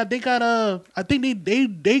 Like Yeah. they got I think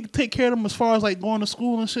they take care of them as far as like going to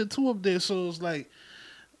school and shit too up there. So it's like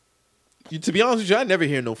To be honest with you, I never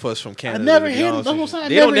hear no fuss from Canada. never to be hear- honest that's with what I'm saying, I you.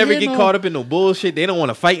 They don't never never hear get no- caught up in no bullshit. They don't want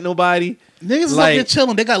to fight nobody. niggas is Like- up there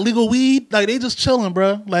chilling. They got legal weed. Like they just chilling,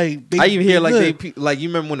 bro. Like I even hear good. like you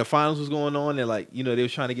remember when the finals was going on and like they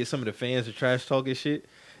was trying to get some of the fans to trash talk and shit.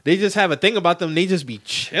 They just have a thing about them. They just be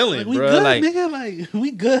chilling, Like, we bro. good, Like nigga. Like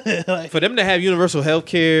we good. Like for them to have universal health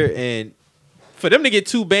care and for them to get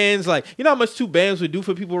 2 bands, like you know how much 2 bands would do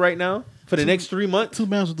for people right now for the next 3 months. 2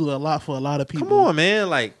 bands will do a lot for a lot of people. Come on, man.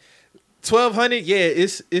 Like 1,200, yeah,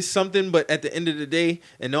 it's something. But at the end of the day,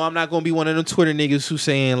 and no, I'm not gonna be one of them Twitter niggas who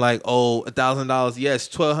saying like, oh, $1,000. Yes,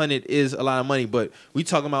 1,200 is a lot of money, but we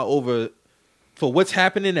talking about for what's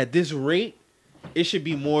happening at this rate. It should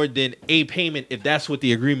be more than a payment if that's what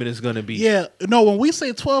the agreement is gonna be. Yeah, no. When we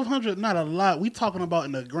say 1,200, not a lot. We talking about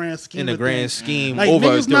in the grand scheme. In the of grand things. scheme, Like, over a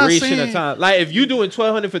niggas not duration saying- of time. Like if you doing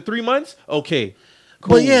 1,200 for 3 months, okay,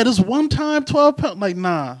 cool. But yeah, this one time 12 pounds, like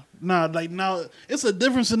nah. Like now, it's a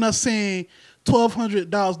difference in us saying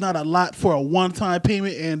 $1,200 not a lot for a one time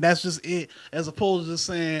payment, and that's just it, as opposed to just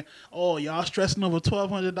saying, "Oh, y'all stressing over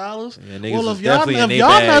 $1,200." Yeah, niggas Well, is if y'all definitely in they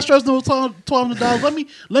not bag. stressing over $1,200,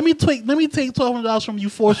 let me take $1,200 from you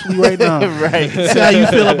forcefully right now. Right. See how you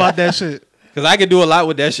feel about that shit. Because I could do a lot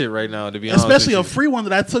with that shit right now, to be honest. Especially a with you. free one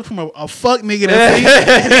that I took from a fuck nigga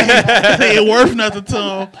that ain't worth nothing to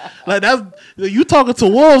him. Like that's you talking to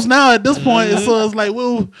wolves now at this point. So it's like,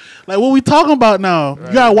 well, like what we talking about now?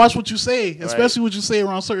 You gotta watch what you say, especially what you say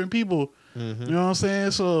around certain people. Mm-hmm. You know what I'm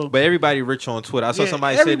saying? So, But everybody rich on Twitter. I saw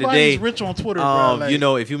somebody say everybody's today, rich on Twitter, bro. Like, you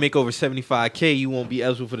know, if you make over 75K, you won't be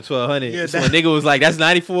eligible for the 1200. Yeah, So a nigga was like, that's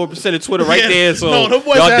 94% of Twitter right Yeah. there. So No, them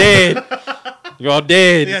boys y'all have- dead. Y'all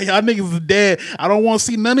dead. yeah, y'all niggas is dead. I don't want to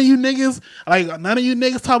see none of you niggas, like none of you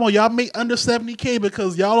niggas talking about y'all make under 70K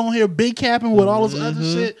because y'all don't hear big capping with all this other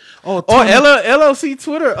shit. Oh, Tony- LLC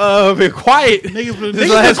Twitter been quiet. Niggas been, This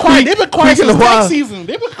niggas last been quiet. week- They've been quiet week and a since tax while. season.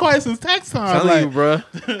 They've been quiet since tax time. Telling Like, you, bro.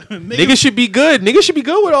 niggas, Niggas should be good. Niggas should be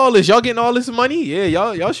good with all this. Y'all getting all this money? Yeah,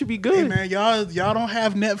 y'all should be good. hey man, y'all don't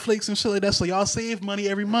have Netflix and shit like that, so y'all save money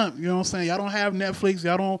every month. You know what I'm saying? Y'all don't have Netflix.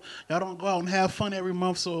 Y'all don't go out and have fun every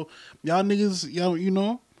month. So y'all niggas, y'all you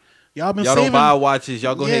know, y'all been Y'all saving. don't buy watches.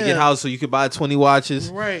 Y'all go ahead and Yeah. get house so you could buy 20 watches.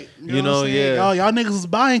 Right, You know, what I'm saying? yeah. Y'all niggas is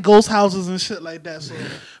buying ghost houses and shit like that. So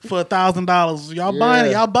for $1,000, y'all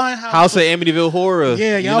buying houses. House of Amityville Horror.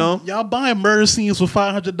 Yeah, you y'all know? y'all buying murder scenes for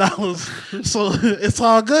 $500. So it's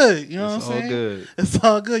all good. You know It's what I'm all saying? good. It's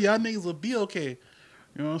all good. Y'all niggas will be okay.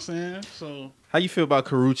 You know what I'm saying? So How you feel about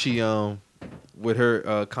Karuchi with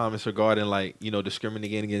her comments regarding like, you know,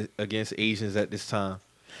 discriminating against Asians at this time?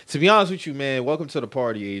 To be honest with you, man, welcome to the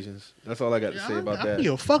party, Asians. That's all I got to say about I that. don't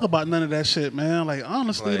give a fuck about none of that shit, man. Like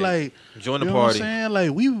honestly, like join the you know party. what I'm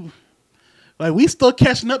saying? Like we still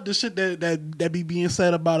catching up to shit that be being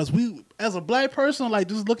said about us. We as a black person, like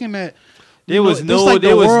just looking at There was no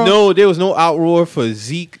outroar for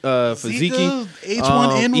Zeke Zika,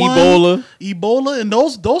 H1N1, Ebola. and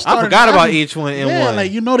those I started forgot about happening. H1N1. Yeah,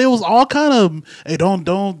 like you know, there was all kind of hey,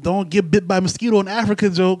 don't get bit by mosquito in Africa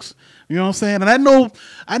jokes. You know what I'm saying? And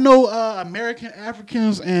I know American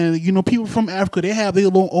Africans and you know people from Africa. They have their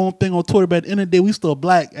little own thing on Twitter. But at the end of the day, we still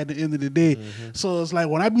black. At the end of the day, so it's like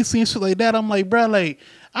when I be seeing shit like that, I'm like, bro, like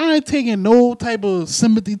I ain't taking no type of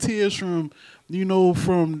sympathy tears from. You know,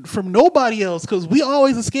 from nobody else, because we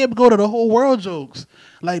always a scapegoat of the whole world jokes.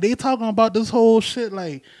 Like they talking about this whole shit,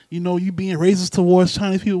 like you know, you being racist towards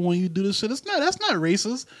Chinese people when you do this shit. That's not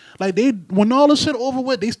racist. Like when all this shit over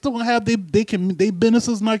with, they still gonna have they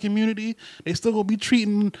businesses in our community. They still gonna be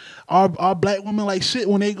treating our black women like shit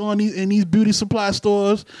when they go in these beauty supply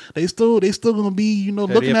stores. They still gonna be you know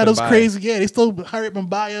looking at us crazy. Yeah, they still hurry up and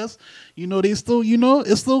buy us. You know, they still, you know,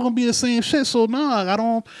 it's still gonna be the same shit. So nah, I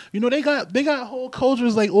don't. You know, they got whole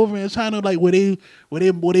cultures like over in China, like where they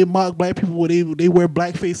mock black people, where they wear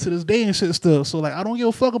blackface to this day and shit still. So like, I don't give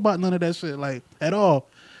a fuck about none of that shit, like at all.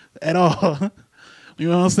 You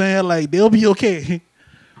know what I'm saying? Like they'll be okay.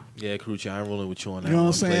 Yeah, Karuchi, I'm rolling with you on that. You know what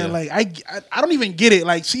I'm saying? Like I don't even get it.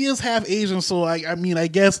 Like she is half Asian, so I mean I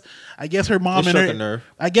guess her mom It and struck her a nerve.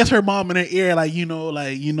 I guess her mom in her ear like you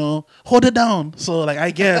know hold it down. So like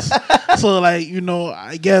I guess so like you know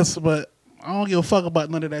I guess, but I don't give a fuck about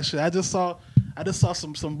none of that shit. I just saw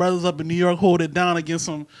some brothers up in New York hold it down against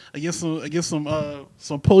some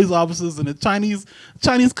police officers, and the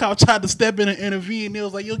Chinese cop tried to step in and intervene. And they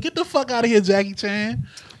was like, "Yo, get the fuck out of here, Jackie Chan."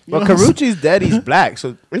 You Well, know what I'm saying? Karuchi's daddy's black,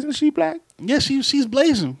 so isn't she black? Yeah, she's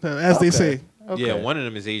blazing, as they say. Okay. Yeah, one of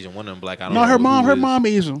them is Asian, one of them black. I don't No, know her who mom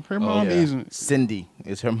is. Asian. Her mom yeah. Asian. Cindy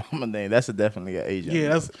is her mama name. That's definitely an Asian. Yeah,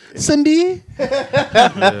 that's Cindy.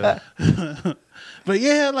 Yeah. But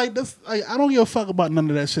yeah, like this, like I don't give a fuck about none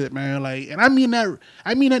of that shit, man. Like, and I mean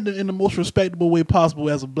that in the most respectable way possible.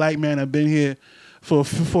 As a black man, I've been here for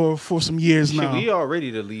some years Shit, now. we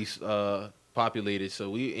already the least populated,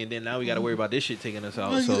 so then now we got to worry about this shit taking us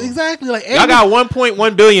out. So Exactly, like y'all got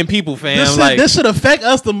 1.1 billion people, fam. this should affect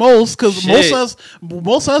us the most because Shit.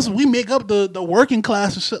 most of us we make up the working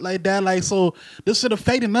class and shit like that. Like, so this should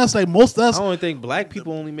affecting us. Like most of us, I only think black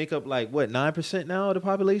people only make up like what 9% now of the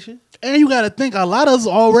population. and you got to think a lot of us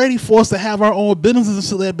already forced to have our own businesses and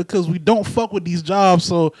shit like that because we don't fuck with these jobs.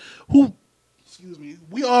 So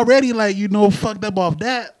we already like fucked up off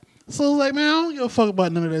that. So it's like, man, I don't give a fuck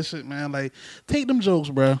about none of that shit, man. Like, take them jokes,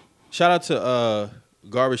 bro. Shout out to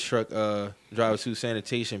garbage truck drivers who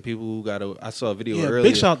sanitation people who I saw a video earlier.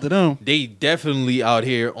 Big shout to them. They definitely out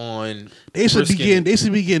here on. They should be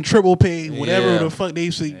getting triple paid, whatever Yeah. the fuck they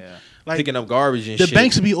should. Yeah. Like, picking up garbage and the shit.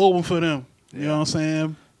 bank should be open for them. You know what I'm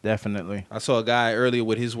saying? Definitely. I saw a guy earlier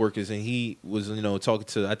with his workers, and he was talking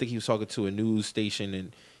to. I think he was talking to a news station,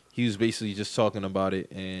 and he was basically just talking about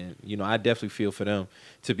it. And I definitely feel for them.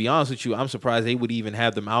 To be honest with you, I'm surprised they would even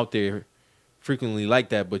have them out there frequently like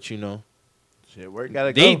that. But Shit, where you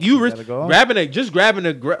gotta go? grabbing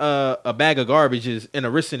a bag of garbage is an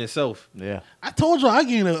risk in itself. Yeah. I told you I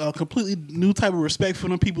gained a completely new type of respect for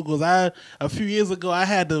them people because a few years ago I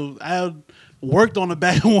had worked on the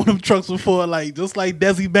back of one of them trucks before, like just like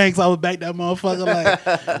Desi Banks, I was back that motherfucker. Like,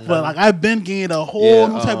 but like I've been gaining a whole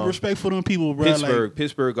new type of respect for them people, bro.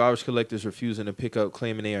 Pittsburgh garbage collectors refusing to pick up,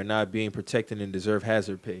 claiming they are not being protected and deserve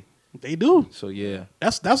hazard pay. They do. So yeah,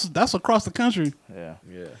 That's across the country. Yeah.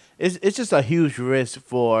 yeah. It's just a huge risk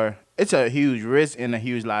it's a huge risk and a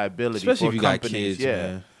huge liability Especially for if you got companies. kids, yeah.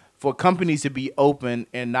 man. For companies to be open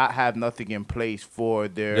and not have nothing in place for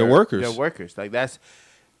their workers. Their workers. Like that's.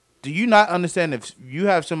 Do you not understand if you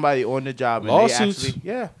have somebody on the job and Lawsuits. they actually?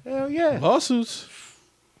 Yeah. Hell yeah. Lawsuits.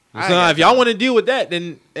 I So ain't if y'all want to deal with that,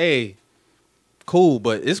 then hey, cool.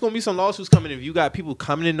 But it's gonna be some lawsuits coming if you got people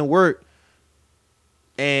coming into work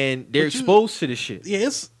and they're But you- exposed to this shit. Yeah,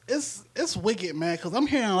 it's wicked, man. Because I'm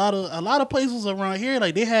hearing a lot of places around here,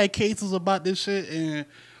 like they had cases about this shit, and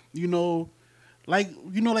like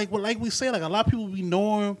we say, like a lot of people be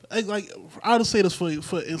knowing. Like I'll just say this for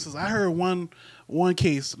instance, I heard one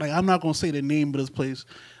case. Like I'm not gonna say the name of this place,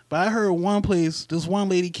 but I heard one place. This one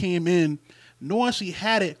lady came in knowing she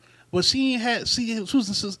had it, but she was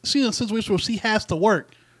in a situation where she has to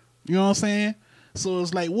work. You know what I'm saying? So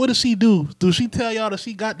it's like, what does she do? Do she tell y'all that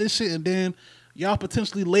she got this shit and then y'all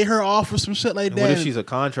potentially lay her off or some shit like And that? what if she's a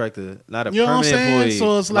contractor, not a You know what I'm permanent saying? employee?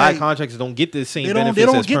 So it's a lot like- of contractors don't get the same they benefits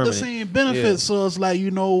don't as get permanent. the same benefits. Yeah. So it's like,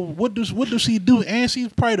 what does she do? And she's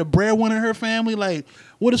probably the breadwinner in her family. Like,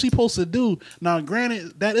 what is she supposed to do? Now,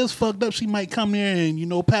 granted, that is fucked up. She might come there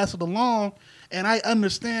and pass it along, and I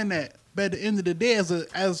understand that. But at the end of the day,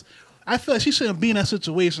 as I feel like she shouldn't be in that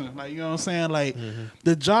situation. Like, you know what I'm saying? Like,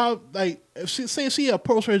 the job, like, if she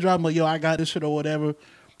approached her job, like, yo, I got this shit or whatever,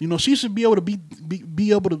 she should be able to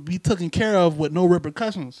be able to be taken care of with no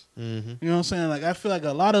repercussions. You know what I'm saying? Like, I feel like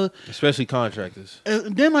a lot of, Especially contractors.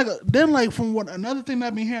 and then from what another thing that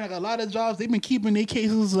I've been hearing, like a lot of jobs, they've been keeping their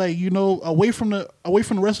cases like, away from the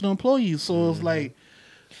rest of the employees. So it's like,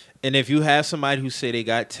 And if you have somebody who say they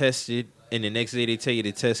got tested and the next day they tell you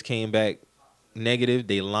the test came back negative,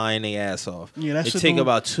 they lying their ass off. Yeah, that it shit take don't-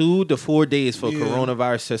 about 2 to 4 days for Yeah.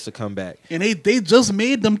 coronavirus tests to come back. and they just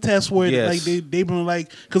made them tests where Yes. like they've been like,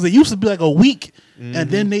 because it used to be like a week, and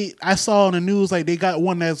then I saw on the news like they got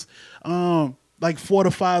one that's like 4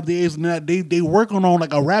 to 5 days, and that they working on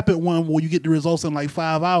like a rapid one where you get the results in like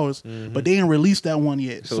 5 hours, but they ain't released that one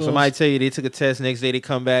yet. So somebody tell you they took a test, next day they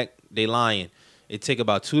come back, they lying. It take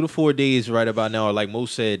about 2 to 4 days right about now, or like Mo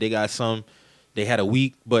said, they got some. They had a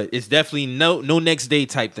week, but it's definitely no next day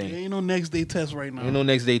type there thing. ain't no next day test right now. Ain't no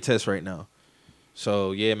next day test right now.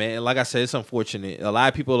 So yeah, man. Like I said, it's unfortunate. A lot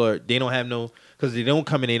of people they don't have no, because they don't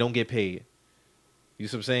come in, they don't get paid. You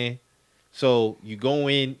see what I'm saying? So you go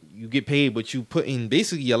in, you get paid, but you put in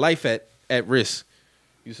basically your life at risk.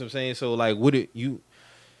 You see what I'm saying? So like,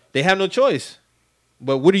 they have no choice.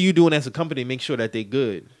 But what are you doing as a company to make sure that they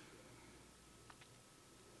good?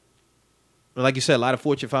 Like you said, a lot of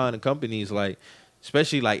Fortune 500 companies, like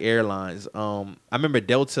especially like airlines. I remember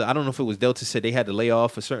Delta. I don't know if it was Delta said they had to lay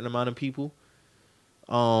off a certain amount of people.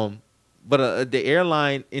 But the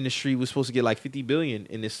airline industry was supposed to get like $50 billion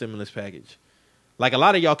in this stimulus package. Like a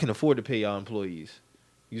lot of y'all can afford to pay y'all employees.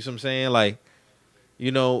 You see what I'm saying? Like,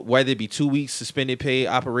 whether it be 2 weeks suspended pay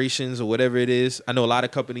operations or whatever it is. I know a lot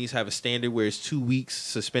of companies have a standard where it's 2 weeks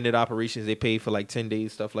suspended operations. They pay for like 10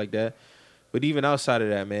 days, stuff like that. But even outside of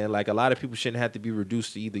that, man, like a lot of people shouldn't have to be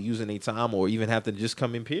reduced to either using their time or even have to just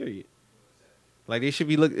come in, period. Like they should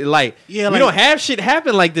be looking like, Yeah, we like- don't have shit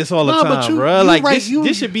happen like this all the Nah, but time, you- bro. you Like right,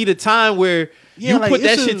 this should be the time where Yeah, you like, put it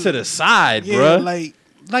that should- shit to the side, Yeah, bro. like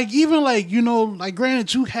even like like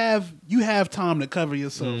granted you have time to cover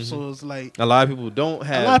yourself, so it's like A lot of people don't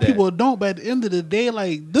have a lot of that. people don't. But at the end of the day,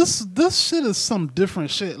 like this shit is some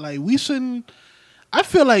different shit. Like we shouldn't. I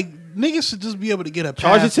feel like niggas should just be able to get a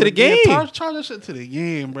Charge pass it to the Yeah, game. charge that shit to the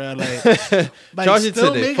game, bro. Like, Charge it to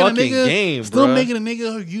still the making fucking a nigga, game, Still bruh. making a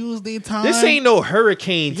nigga who use their time. This ain't no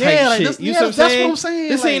hurricane type Yeah, like shit. this, You yeah, see what I'm that's saying? what I'm saying.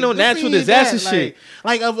 This Like, ain't no this natural ain't disaster that. shit.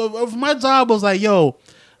 Like if my job was like, yo,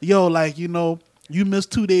 like you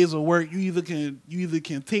missed 2 days of work, you either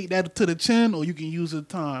can take that to the chin or you can use the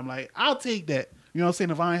time. Like I'll take that. You know what I'm saying?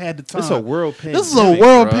 If I ain't had the time. It's a world pandemic. This is a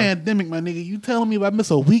world bruh. pandemic, my nigga. You telling me if I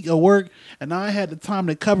miss a week of work and I ain't had the time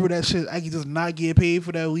to cover that shit, I can just not get paid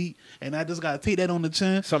for that week and I just gotta take that on the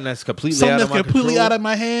chin. Something that's completely Something out that's of my completely control. out of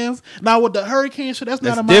my hands. Now with the hurricane shit, that's not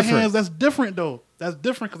That's in my different. hands. That's different though. That's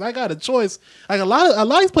different because I got a choice. Like a lot of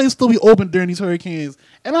these places still be open during these hurricanes,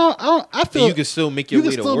 and I feel And you can still make your way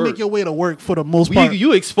to still work. make your way to work for the most Well, part.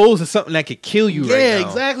 you exposed to something that could kill you right Yeah, now.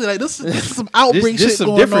 exactly. Like this is some outbreak This shit some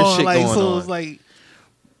going different on. shit Like going so, on. it's like,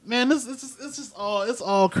 man, it's just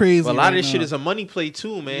all crazy. But a lot right of this shit now. is a money play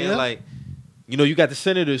too, man. Yeah. Like, you got the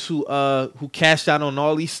senators who cashed out on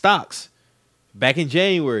all these stocks back in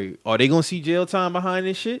January. Are they gonna see jail time behind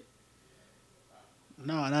this shit?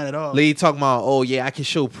 No, not at all. Lady talking about, oh yeah, I can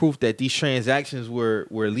show proof that these transactions were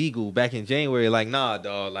legal back in January. Like, nah,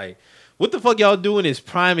 dog. Like, what the fuck y'all doing is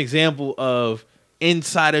prime example of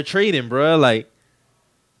insider trading, bro. Like,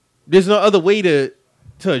 there's no other way to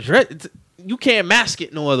address it. You can't mask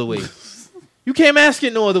it no other way. You can't mask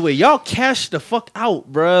it no other way. Y'all cash the fuck out,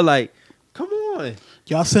 bro. Like, come on.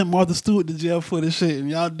 Y'all sent Martha Stewart to jail for this shit, and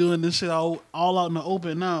y'all doing this shit all out in the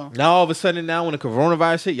open now. Now all of a sudden, now when the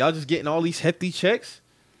coronavirus hit, y'all just getting all these hefty checks.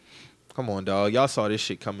 Come on, dog. Y'all saw this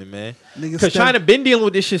shit coming, man. Because China been dealing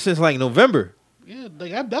with this shit since like November. Yeah,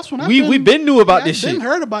 like that's when we been knew about this shit. I didn't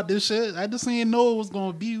heard about this shit. I just didn't know it was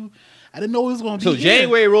gonna be. I didn't know it was gonna be. So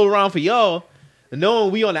January rolled around for y'all,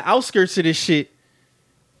 knowing we on the outskirts of this shit,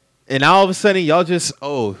 and now all of a sudden y'all just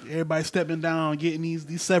everybody stepping down, getting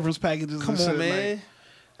these severance packages. Come and on, shit. man. Like,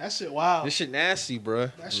 that shit wild. This shit nasty, bro.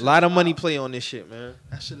 A lot of money play on this shit, man.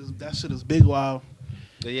 That shit is big wild.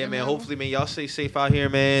 But yeah, man. Hopefully, man, y'all stay safe out here,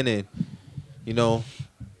 man, and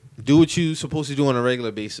do what you supposed to do on a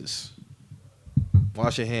regular basis.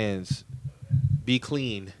 Wash your hands. Be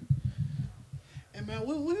clean. And man,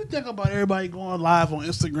 what do you think about everybody going live on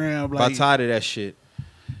Instagram? Like, I'm tired of that shit.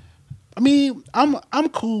 I mean, I'm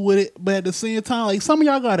cool with it, but at the same time, like some of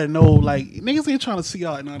y'all gotta know, like niggas ain't trying to see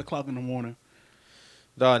y'all at 9 o'clock in the morning.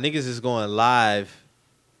 Dog, niggas is going live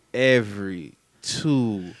every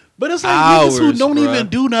 2 But it's like hours, niggas who don't bruh. even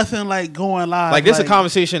do nothing like going live. Like, this is a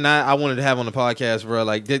conversation I wanted to have on the podcast, bro.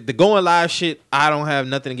 Like, the going live shit, I don't have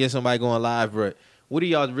nothing against somebody going live, bro. What are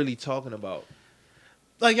y'all really talking about?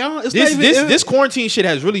 Like, y'all, it's this quarantine shit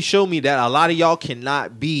has really showed me that a lot of y'all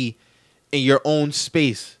cannot be in your own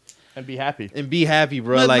space. And be happy.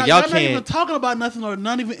 Bro. Like, y'all can't. Not even talking about nothing or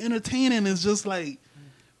not even entertaining. It's just like,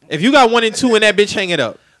 if you got 1 and 2 in that bitch, hang it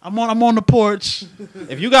up. I'm on the porch.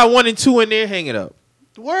 If you got 1 and 2 in there, hang it up.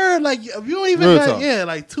 Word, like if you don't even Real got talk.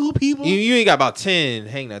 like 2 people. You ain't got about 10.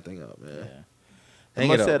 Hang that thing up, man. Yeah. Hang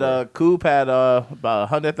Someone it said up. Coop had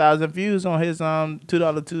about 100,000 views on his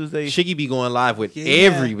 $2 Tuesday. Shiggy be going live with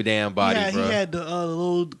every damn body, bro. He had the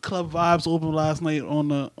little club vibes open last night on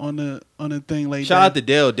the thing like Shout that. out to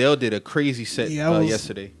Dale. Dale did a crazy set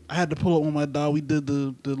yesterday. I had to pull up on my dog. We did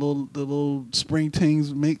the little spring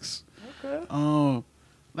tings mix. Okay.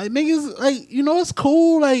 Like niggas, like it's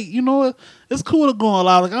cool. Like it's cool to go on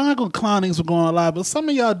live. Like I'm not gonna clown niggas for going on live, but some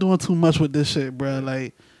of y'all doing too much with this shit, bro.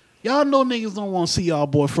 Like y'all know niggas don't want to see y'all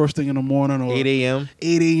boy first thing in the morning or 8 a.m.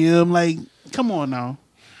 8 a.m. Like, come on now.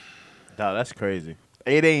 Dog, that's crazy.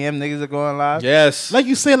 8 a.m. niggas are going live? Yes. Like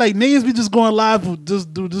you said, like niggas be just going live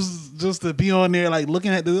just to be on there, like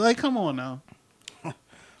looking at this. Like, come on now.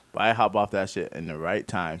 But I hop off that shit in the right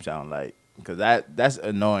time, sound like. Because that's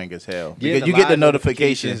annoying as hell. Because you get the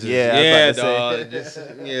notifications. Yeah, dog.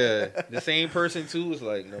 The same person, too, was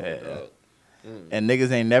like, no, dog. And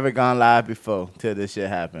niggas ain't never gone live before till this shit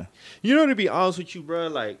happened. You know, to be honest with you, bro,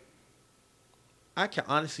 like, I can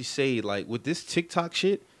honestly say, like, with this TikTok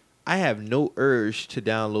shit, I have no urge to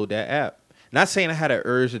download that app. Not saying I had an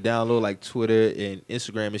urge to download, like, Twitter and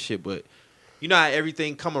Instagram and shit, but you know how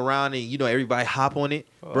everything come around and, everybody hop on it?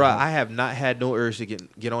 Bro, I have not had no urge to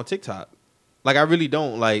get on TikTok. Like, I really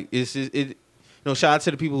don't. Like, it's just, shout out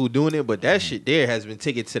to the people who doing it, but that shit there has been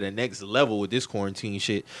taken to the next level with this quarantine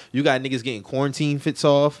shit. You got niggas getting quarantine fits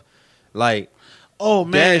off. Like, oh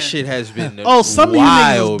man, that shit has been some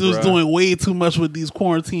wild, of you niggas just doing way too much with these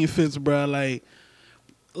quarantine fits, bro.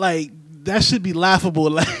 Like that should be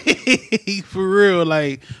laughable. Like, for real.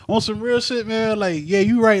 Like, on some real shit, man. Like, yeah,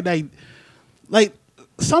 you right. Like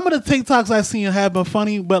some of the TikToks I seen have been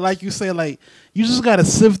funny, but like you say, like, you just gotta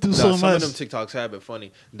sift through so much. Some of them TikToks have been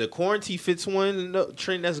funny. The quarantine fits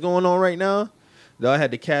trend that's going on right now. I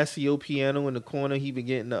had the Casio piano in the corner. He been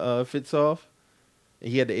getting the fits off.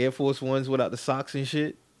 And he had the Air Force Ones without the socks and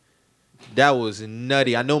shit. That was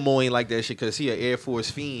nutty. I know Mo ain't like that shit because he an Air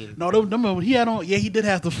Force fiend. No, them he had on. Yeah, he did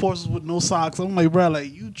have the forces with no socks. I'm like, bro,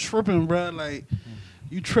 like you tripping, bro. Like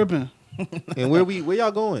you tripping. And where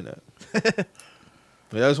y'all going at?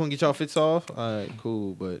 Y'all just want to get y'all fits off? All right,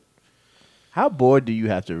 cool. But how bored do you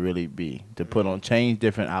have to really be to put on change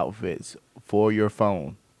different outfits for your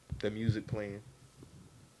phone? The music playing.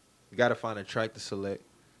 You gotta find a track to select.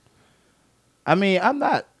 I mean, I'm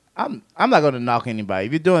not gonna knock anybody.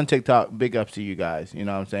 If you're doing TikTok, big ups to you guys. You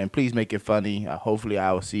know what I'm saying? Please make it funny. Hopefully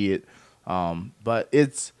I will see it. But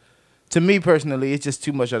it's, to me personally, it's just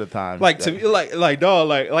too much of the time. Like to me, like dog,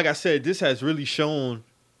 like I said, this has really shown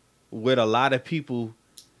what a lot of people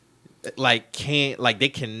they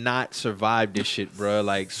cannot survive this shit, bro.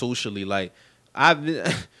 Like socially, like I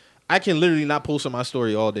can literally not post on my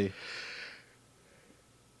story all day.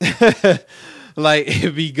 Like,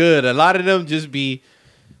 it'd be good. A lot of them just be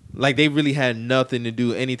like they really had nothing to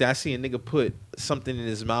do anything. I see a nigga put something in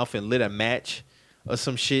his mouth and lit a match or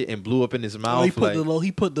some shit and blew up in his mouth. He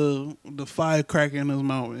put the firecracker in his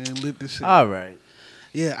mouth and lit this shit. All right.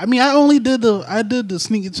 Yeah, I mean, I did the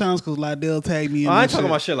sneaky challenge because Lydell tagged me in. I ain't that talking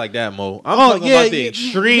shit. about shit like that, Mo. I'm talking about the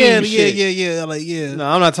extreme shit. Yeah, like yeah. No,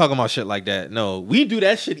 I'm not talking about shit like that. No, we do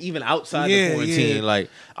that shit even outside Yeah, the quarantine. yeah. Like,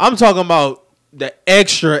 I'm talking about the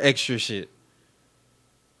extra shit.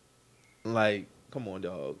 Like, come on,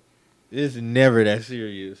 dog. It's never that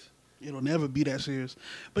serious. It'll never be that serious.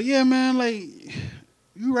 But yeah, man, like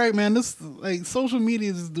you right, man. This like social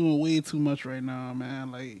media is doing way too much right now,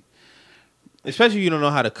 man. Like, especially if you don't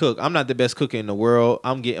know how to cook. I'm not the best cooker in the world.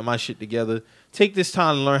 I'm getting my shit together. Take this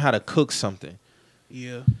time to learn how to cook something.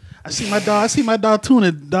 yeah. I see my dog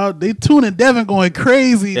Tuna. Dog, they Tuna Devin going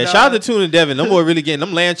crazy. Yeah, dog. shout out to Tuna Devin. Them boy really getting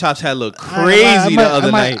them lamb chops had look crazy the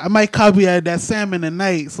other night. I might copy that salmon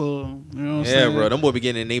tonight. So you know what I'm Yeah, saying? bro. Them boy be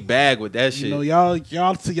getting in their bag with that shit. You know,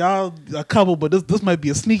 y'all a couple, but this might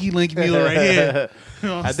be a sneaky link meal right here. You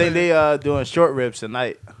know what I'm I think saying? they doing short ribs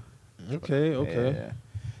tonight. Okay. Yeah.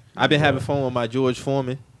 I've been having fun with my George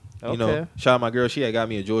Foreman. You know, Okay. shout out my girl. She had got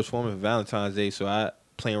me a George Foreman for Valentine's Day, so I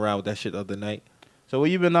playing around with that shit the other night. So what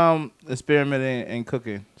you been experimenting and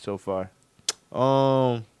cooking so far?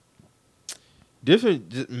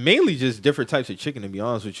 Mainly just different types of chicken. To be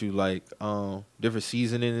honest with you, like different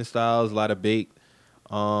seasoning and styles, a lot of baked.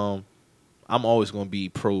 I'm always gonna be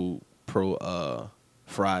pro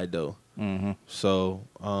fried though. Mm-hmm. So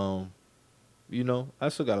you know, I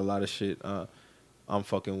still got a lot of shit I'm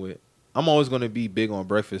fucking with. I'm always gonna be big on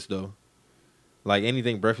breakfast though. Like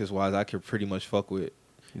anything breakfast wise, I can pretty much fuck with.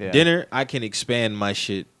 Yeah. Dinner, I can expand my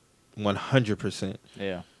shit 100%.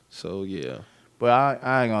 Yeah. So yeah, But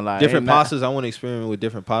I ain't gonna lie. different Ain't not- pastas. I want to experiment with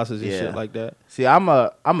different pastas and Yeah. shit like that. See, I'm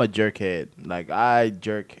a jerkhead. Like I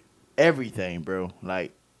jerk everything, bro.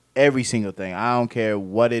 Like every single thing. I don't care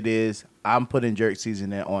what it is. I'm putting jerk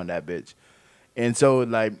seasoning on that bitch. And so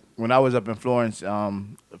like when I was up in Florence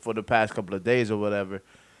for the past couple of days or whatever,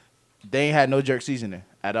 they ain't had no jerk seasoning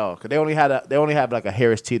at all. Cause they only had like a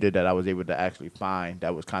Harris Teeter that I was able to actually find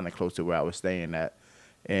that was kind of close to where I was staying at.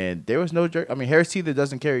 And there was no jerk. I mean, Harris Teeter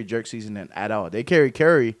doesn't carry jerk seasoning at all. They carry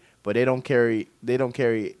curry, but they don't carry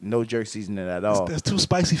no jerk seasoning at all. That's too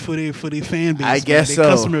spicy for their fan base. I guess man, so.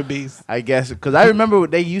 their customer base. I guess because I remember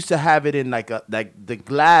they used to have it in like the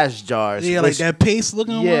glass jars. Yeah, like that paste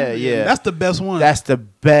looking one. Yeah. That's the best one. That's the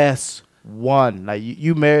best one. Like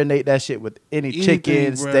you marinate that shit with any Anything,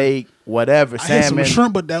 chicken, bruh. steak, whatever, I had salmon. some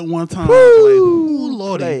shrimp, but that one time, Woo! I was like, ooh,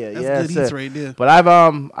 lordy, Player, that's yes, good sir. eats right there. But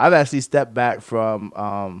I've actually stepped back from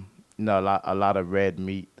a lot of red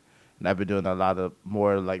meat, and I've been doing a lot of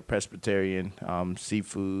more like Presbyterian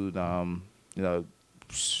seafood,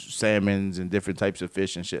 salmons and different types of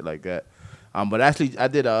fish and shit like that. But actually, I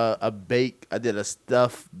did a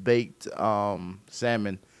stuffed baked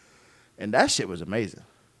salmon, and that shit was amazing.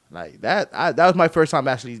 Like that was my first time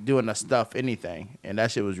actually doing a stuff anything, and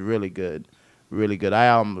that shit was really good, really good.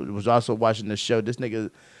 I was also watching the show. This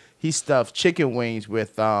nigga, he stuffed chicken wings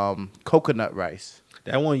with coconut rice.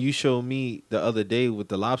 That one you showed me the other day with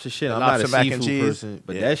the lobster shit. The I'm lobster not a mac and seafood cheese. person,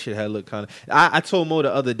 but Yeah. that shit had looked kind of. I told Mo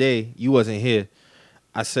the other day, you wasn't here.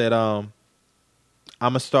 I said, I'm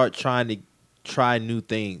gonna start trying to try new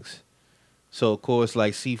things. So of course,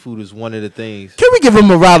 like seafood is one of the things. Can we give him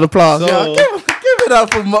a round of applause? So- y'all? Give it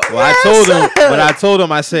up for Mo. Well, I told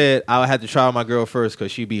him, I said I would have to try with my girl first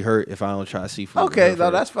because she'd be hurt if I don't try seafood. with Okay, her no,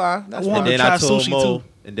 first. that's fine. That's I fine. want And then try I told sushi, Mo, too.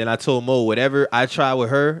 and then I told Mo, whatever I try with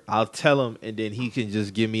her, I'll tell him, and then he can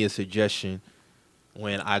just give me a suggestion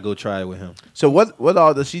when I go try it with him. So what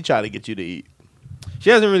all does she try to get you to eat? She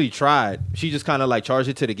hasn't really tried. She just kind of like charged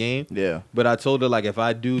it to the game. Yeah. But I told her like if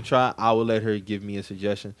I do try, I will let her give me a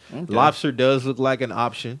suggestion. Okay. Lobster does look like an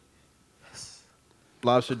option.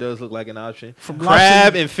 Lobster does look like an option. From Crab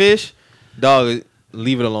lobster- and fish, dog,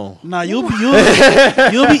 leave it alone. Nah, if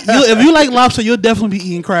you like lobster, you'll definitely be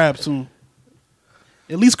eating crab soon.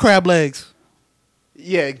 At least crab legs.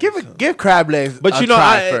 Yeah, give crab legs But a you know,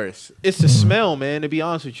 try first. it's the smell, man. To be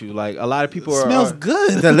honest with you, like a lot of people Smells are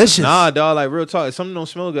good. Delicious. Nah, dog. Like real talk, if something don't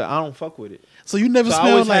smell good, I don't fuck with it. So you never So I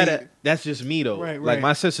smell always like had that. That's just me though. Right, Like right.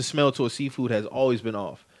 my sense of smell to a seafood has always been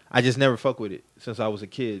off. I just never fuck with it since I was a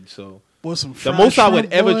kid. So boy, some the fried most I would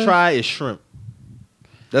shrimp, ever boy. try is shrimp.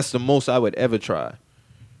 That's the most I would ever try.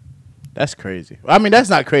 That's crazy. I mean, that's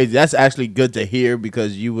not crazy. That's actually good to hear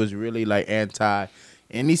because you was really like anti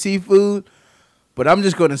any seafood. But I'm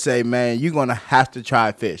just gonna say, man, you're gonna have to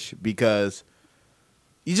try fish because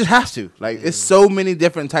you just have to. Like, it's so many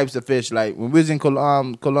different types of fish. Like when we was in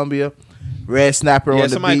Colombia, red snapper Yeah, on the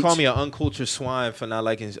somebody beach. called me an uncultured swine for not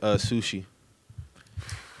liking sushi.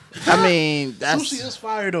 I mean, that's Sushi is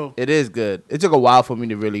fire though. it is good. It took a while for me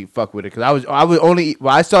to really fuck with it because I was only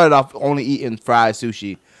I started off only eating fried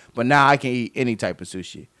sushi, but now I can eat any type of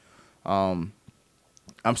sushi.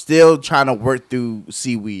 I'm still trying to work through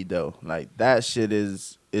seaweed though. Like that shit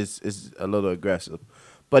is a little aggressive.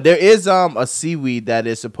 But there is a seaweed that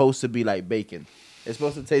is supposed to be like bacon. It's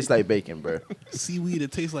supposed to taste like bacon, bro. Seaweed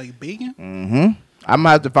that tastes like bacon. Mm-hmm. I'm gonna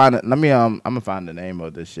have to find it. Let me I'm gonna find the name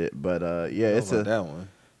of this shit. But yeah, it's that one.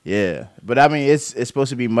 Yeah, but I mean, it's supposed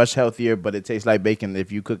to be much healthier, but it tastes like bacon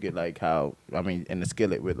if you cook it like how in the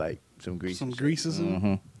skillet with like some grease. Some greases in it.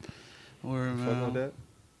 Mm-hmm. Or Fuck with that?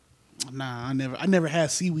 nah, I never had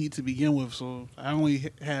seaweed to begin with, so I only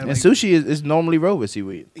had. And Like, sushi is normally rolled with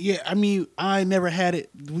seaweed. yeah, I mean, I never had it.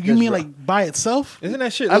 You That's mean right. like by itself? Isn't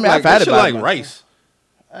that shit? I mean, like, I've had that it shit by like myself. rice.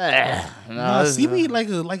 Nah, seaweed like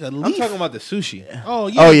a leaf. I'm talking about the sushi. Oh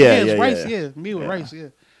yeah, Oh, yeah, it's yeah, rice. yeah. Yeah, me with Yeah. rice. Yeah,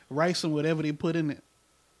 rice and whatever they put in it.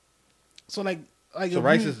 So like So if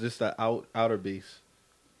rice you- is just the outer base.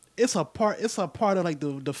 it's a part. It's a part of like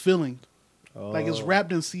the filling. Like it's Oh.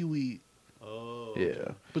 wrapped in seaweed, Oh.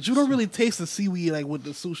 Yeah. but you don't really taste the seaweed like with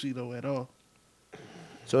the sushi though at all.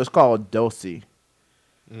 So it's called dosi.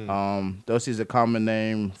 Mm. Dosi is a common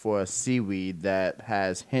name for a seaweed that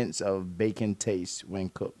has hints of bacon taste when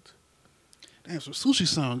cooked. Damn, so sushi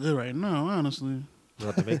sound good right now. Honestly, You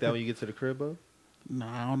have to make that when you get to the crib, bro?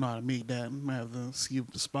 nah, I don't know how to make that. I might have to see if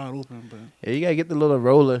the spot open, but Yeah, you gotta get the little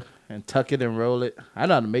roller and tuck it and roll it. I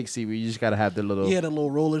know how to make seaweed. You just gotta have the little. yeah, the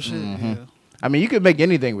little roller shit. Mhm. Yeah. I mean, you can make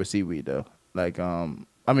anything with seaweed though. Like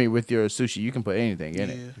I mean, with your sushi, you can put anything in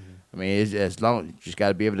it. Yeah. I mean, it's as long you just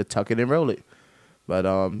gotta be able to tuck it and roll it. But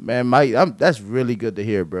man, Mike, that's really good to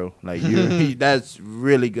hear, bro. Like that's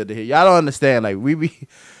really good to hear. Y'all don't understand. Like we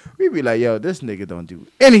be like, yo, this nigga don't do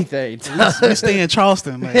anything. We stay in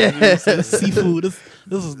Charleston. Like, you know what I'm saying? Seafood.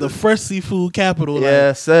 This is the fresh seafood capital. Like,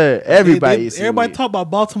 Yes, sir. Everybody, eats everybody seaweed. talk about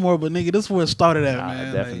Baltimore, but nigga, this is where it started at, Nah,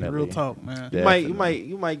 man. definitely. Like, real talk, man. Yeah.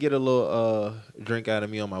 You might get a little drink out of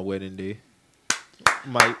me on my wedding day.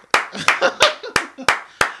 Might.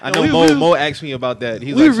 I know Mo asked me about that.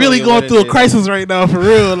 He's We like, really "So your going wedding through a day?" crisis right now, for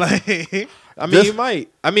real. Like, I mean, This- you might.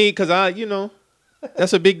 I mean, because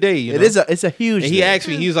that's a big day. You know? It's a huge. And he day. asked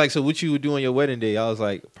me, he was like, "So what you would do on your wedding day?" I was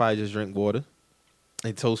like, "Probably just drink water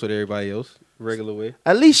and toast with everybody else, regular way."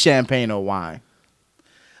 At least champagne or wine.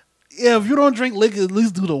 yeah, if you don't drink liquor, at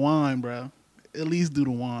least do the wine, bro. At least do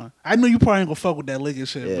the wine. I know you probably ain't gonna fuck with that liquor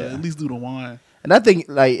shit, but Yeah. at least do the wine. And I think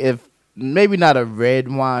like if maybe not a red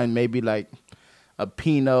wine, maybe like a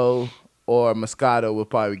Pinot or a Moscato will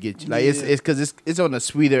probably get you. Like Yeah. it's because it's on the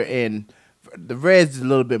sweeter end. The red's a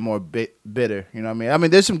little bit more bitter. You know what I mean? I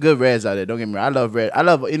mean, there's some good reds out there. Don't get me wrong. I love red. I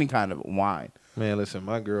love any kind of wine. Man, listen,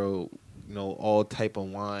 my girl, all type of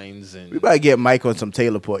wines and We better get Mike on some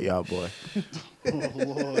Taylor Port, y'all boy. Oh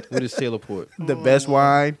Lord. what is Taylor Port? The best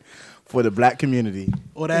wine for the black community.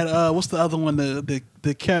 Or that what's the other one? The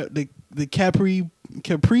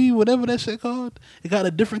Capri, whatever that shit called. It got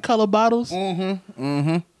a different color bottles.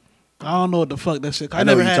 Mm-hmm. I don't know what the fuck that shit. I I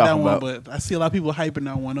know never what had you're that talking one, about. but I see a lot of people hyping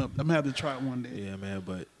that one up. I'm gonna have to try it one day. Yeah, man,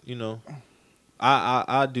 but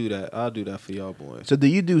I do that. I'll do that for y'all boys. So do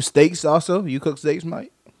you do steaks also? You cook steaks,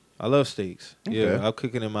 Mike? I love steaks. Okay. Yeah, I'm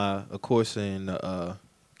cooking in of course, in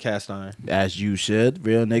cast iron. As you should,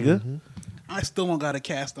 real nigga. Mhm. I still don't got a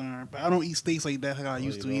cast iron, but I don't eat steaks like that like I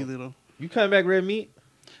used to you don't? either though. You cutting back red meat?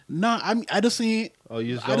 Nah, I just ain't. Oh,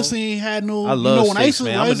 you just I just don't? ain't had no. I love when I steaks, used to,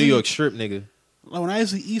 man. when I I'm a used New to- York strip nigga. Like when I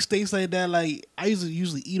used to eat steaks like that, like I used to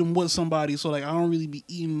usually eat them with somebody. So like I don't really be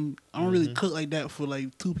eating. I don't really cook like that for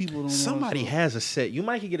like two people. No more, Somebody so. has a set. You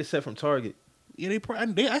might could get a set from Target. Yeah,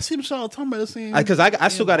 I see them all talking about the same. Because I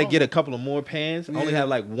still got to get a couple of more pans. I only Yeah. have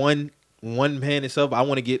like one pan itself. I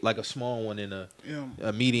want to get like a small one and Yeah.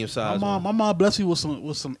 a medium My size one. mom blessed me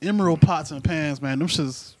with some emerald pots and pans, man. Them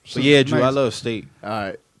shit's. But yeah, Drew, nice. I love steak. All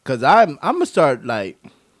right, cause I'm gonna start like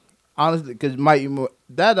honestly, cause Mike,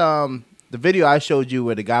 the video I showed you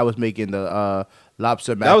where the guy was making the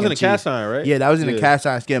lobster mac That was and in a cheese. cast iron, right? Yeah, that was in a cast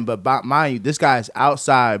iron skin. But mind you, this guy's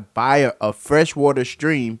outside by a freshwater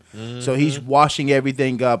stream, so he's washing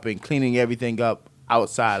everything up and cleaning everything up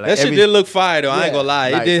outside. Like That shit did look fire though. I Yeah, ain't gonna lie,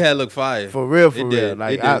 like, it did have look fire. for real, It for real. did,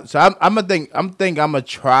 Like, it did. so I'm gonna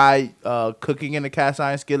try cooking in a cast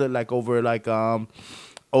iron skillet, like over like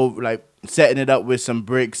setting it up with some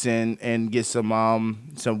bricks and get some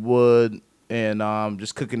wood and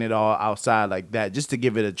just cooking it all outside like that, just to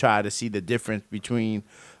give it a try to see the difference between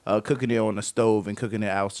cooking it on the stove and cooking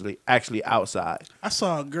it actually outside. I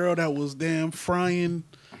saw a girl that was damn frying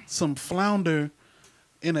some flounder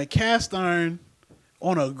in a cast iron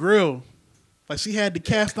on a grill. Like she had the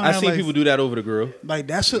cast iron. I seen like, people do that over the grill. like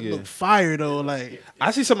that shit Yeah. look fire though. Like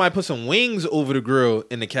I see somebody put some wings over the grill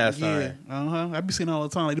in the cast yeah, iron. I be seeing all the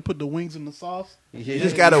time. Like they put the wings in the sauce. You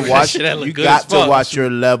just gotta watch. That look You good got as to fuck. watch your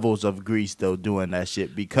levels of grease though doing that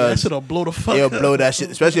shit That because shit'll blow the fuck. it'll up. blow that shit.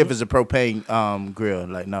 Especially if it's a propane grill.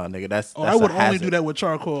 Like no, nigga, that's. Oh, that's I would a only hazard. do that with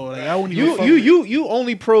charcoal. Like I wouldn't. Even You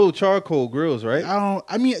only pro charcoal grills, right? I don't.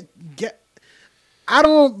 I mean, I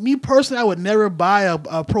don't. Me personally, I would never buy a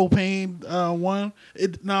propane one.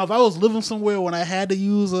 Now, if I was living somewhere when I had to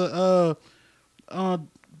use a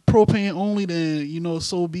propane only, then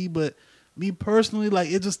so be. But me personally, like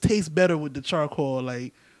it just tastes better with the charcoal.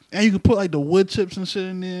 Like, and you can put like the wood chips and shit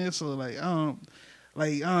in there. So like, I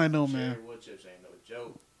don't know, man. Wood chips ain't no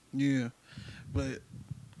joke. Yeah, but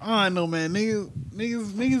I don't know, man.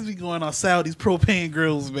 Niggas be going on these propane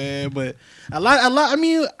grills, man. But a lot. I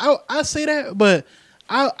mean, I say that, but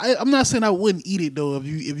I'm not saying I wouldn't eat it though if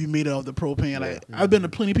you made it off the propane. Like I've been to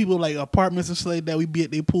plenty of people like apartments and shit like that. We be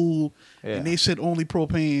at their pool and they shit only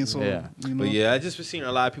propane. So But yeah, I just been seeing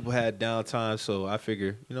a lot of people had downtime, so I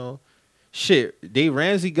figure shit. Dave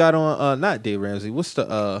Ramsey got on. Not Dave Ramsey. What's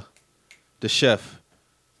the chef?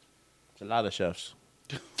 It's a lot of chefs.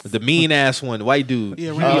 The mean ass one, the white dude.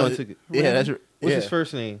 Yeah, He Randy. on ticket. Yeah, that's. What's yeah. his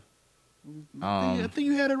first name? I think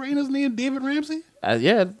you had it right in his name, David Ramsey.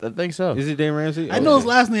 Yeah, I think so. Is it Dave Ramsey? I know his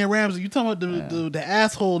last name Ramsey. You talking about the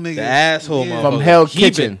asshole nigga? The asshole Yeah. motherfucker. From Hell He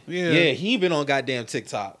Kitchen. been- Yeah. yeah, he been on goddamn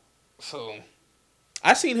TikTok. So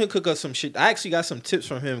I seen him cook up some shit. I actually got some tips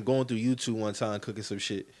from him going through YouTube one time cooking some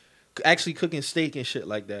shit. Actually cooking steak and shit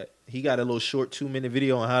like that. He got a little short 2-minute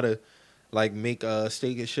video on how to like make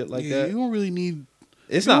steak and shit like that. You don't really need.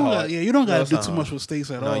 It's you not don't hard. got- you don't No, got it's to do not too hard. much with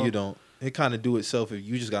steaks at all. No, you don't. It kind of do itself if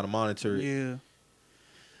you just got to monitor it. Yeah.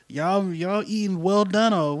 Y'all eating well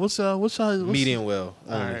done or what's Medium well.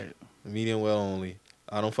 All Only. right. Medium well only.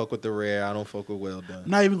 I don't fuck with the rare. I don't fuck with well done.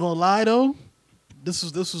 Not even gonna lie though, this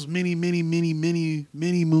was many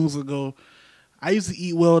moons ago. I used to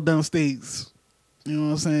eat well done steaks. You know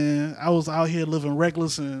what I'm saying? I was out here living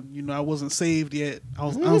reckless and I wasn't saved yet. I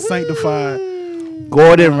was unsanctified.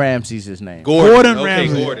 Gordon Ramsay's his name. Gordon Okay,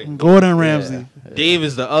 Ramsay. Gordon. Ramsay. Dave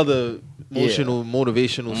is the other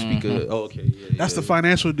motivational speaker. Oh, okay. Yeah, That's yeah. the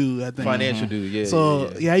financial dude, I think. Financial dude, yeah.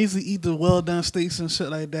 So yeah. I used to eat the well done steaks and shit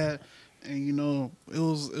like that. And it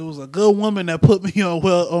was a good woman that put me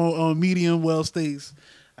on medium well steaks.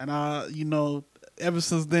 And ever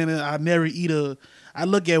since then I never eat I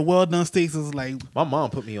look at well done steaks as like My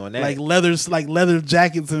mom put me on that. like leather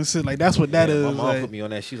jackets and shit. Like that's what that is. My mom like, put me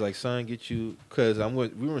on that. She's like, son, get you, because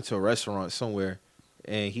we went to a restaurant somewhere,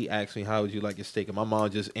 and he asked me, how would you like your steak? And my mom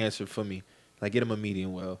just answered for me, like, get him a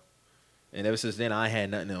medium well. And ever since then, I ain't had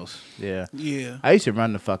nothing else. Yeah. Yeah. I used to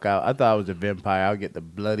run the fuck out. I thought I was a vampire. I would get the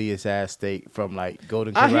bloodiest ass steak from like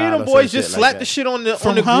Golden Corral. I hear them or boys some just shit slap like the shit on the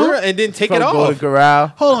From grill huh? and then take from it Golden off. Corral.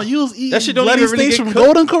 Hold on, you was eating That shit don't bloody even really steaks get from cooked.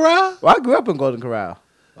 Golden Corral? Well, I grew up in Golden Corral.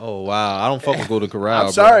 Oh, wow. I don't fuck with Golden Corral. I'm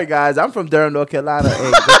bro. sorry, guys. I'm from Durham, North Carolina.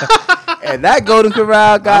 and that Golden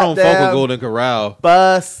Corral I don't fuck with goddamn Golden Corral.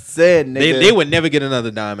 bussin', nigga. They would never get another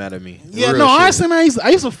dime out of me. Yeah, Real no, shit. I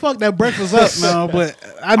used to fuck that breakfast up now, but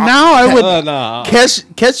now I would. Nah.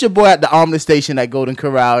 Catch your boy at the omelet station at Golden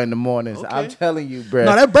Corral in the mornings. Okay. I'm telling you, bro.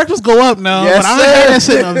 No, that breakfast go up now. Yes, but I ain't had that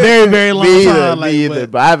sir. shit in a very, very long me either, time. Like, me either.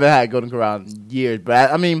 But I haven't had Golden Corral in years.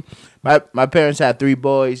 But I mean, my parents had 3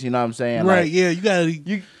 boys. You know what I'm saying? right? Like, Yeah, you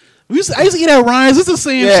gotta. I used to eat at Ryan's. It's the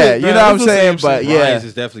same Yeah, shit. you bruh. know what It's I'm the same saying, shit. but yeah. Ryan's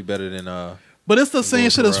is definitely better than But it's the same Golden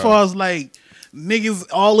shit as Corral. far as like niggas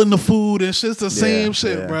all in the food and shit. It's the same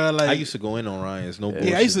shit, yeah. bro. Like I used to go in on Ryan's. No bullshit.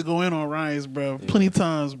 yeah, I used to go in on Ryan's, bro, plenty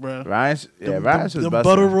times, bro. Ryan's, yeah, Them- Ryan's them was bussin'.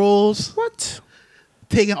 butter rolls, What?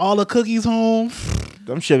 taking all the cookies home.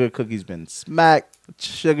 Them sugar cookies been smacked.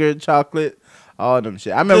 Sugar, chocolate, all them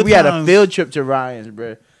shit. I remember Good we had a times. field trip to Ryan's,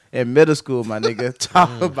 bro. In middle school, my nigga.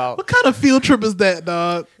 Talk about. What kind of field trip is that,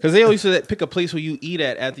 dog? Because they always said pick a place where you eat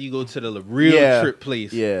at after you go to the real Yeah. trip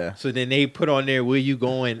place. Yeah. So then they put on there where you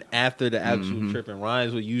going after the actual trip, and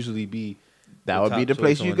Ryan's would usually be That would be top the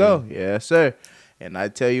place choice you on go. there. Yes, sir. And I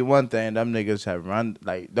tell you one thing, them niggas have run,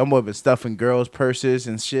 like, them boys been stuffing girls' purses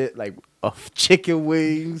and shit, like, of chicken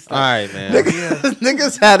wings. All right, man.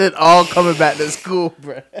 Niggas had it all coming back to school,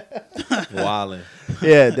 bro. Wildin'.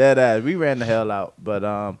 Yeah, dead ass. We ran the hell out. But,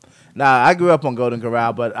 nah, I grew up on Golden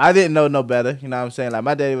Corral, but I didn't know no better. You know what I'm saying? Like,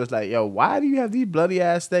 my daddy was like, yo, why do you have these bloody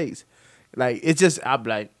ass steaks? Like, it's just, I'm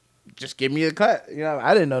like, just give me a cut. You know,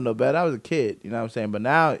 I didn't know no better. I was a kid. You know what I'm saying? But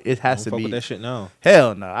now it has Don't to fuck be. with that shit now.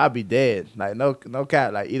 Hell no, I'll be dead. Like no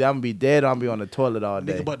cat. Like either I'm gonna be dead or I'm gonna be on the toilet all Nigga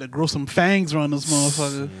day. about to grow some fangs around this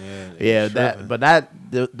motherfucker. Yeah,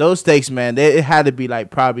 tripping. those steaks, man. It had to be like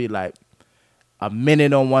probably like a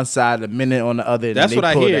minute on one side, a minute on the other. And That's they what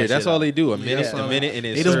I pull hear. that That's shit all out. they do. A minute, Yeah. a minute, and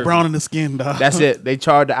then They just serve browning the skin, dog. That's it. They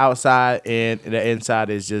char the outside, and the inside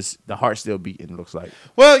is just the heart still beating. Looks like.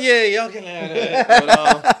 Well, yeah, y'all can have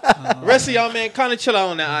that. But, rest of y'all, man, kind of chill out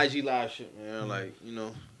on that IG live shit, man. Like, you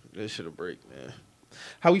know, this shit a break, man.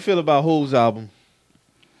 How we feel about Ho's album?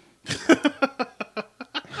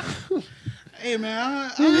 Hey man,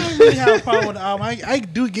 I don't really have a problem with the album. I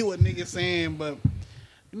do get what niggas saying, but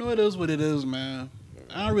you know it is what it is, man.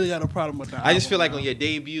 I don't really got a problem with that. I just feel like on your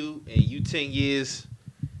debut and you 10 years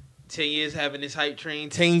having this hype train,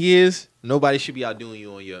 10 years, nobody should be outdoing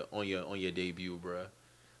you on your debut, bruh.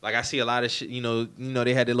 Like I see a lot of shit, you know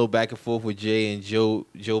they had that little back and forth with Jay and Joe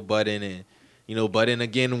Budden, and you know Budden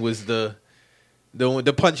again was the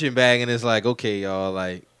punching bag, and it's like, okay, y'all,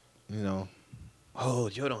 like, you know, oh,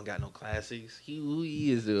 Joe don't got no classics.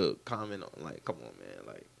 He is the comment on, like, come on, man,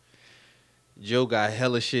 like. Joe got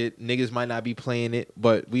hella shit. Niggas might not be playing it,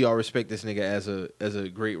 but we all respect this nigga as a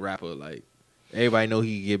great rapper. Like, everybody know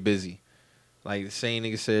he can get busy. Like, the same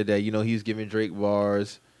nigga said that, you know, he was giving Drake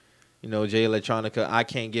bars. You know, Jay Electronica, I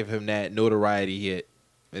can't give him that notoriety yet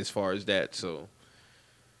as far as that. So,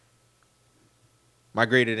 my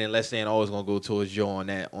greater than less than always going to go towards Joe on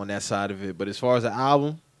that side of it. But as far as the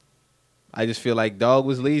album, I just feel like Dog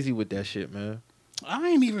was lazy with that shit, man. I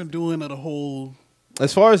ain't even doing the whole.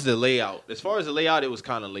 As far as the layout, it was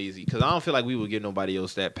kind of lazy because I don't feel like we would give nobody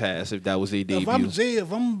else that pass if that was their debut.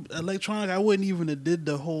 If I'm electronic, I wouldn't even have did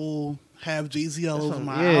the whole have Jay-Z all over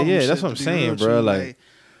my yeah, album. yeah, shit, that's what I'm to be saying, real bro. true. Like,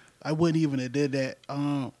 I wouldn't even have did that.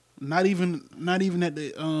 Not even at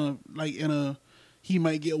the like in a he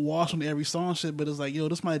might get washed on every song shit, but it's like, yo,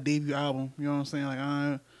 this is my debut album. You know what I'm saying? Like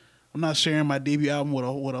I'm not sharing my debut album with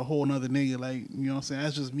a whole nother nigga. Like, you know what I'm saying?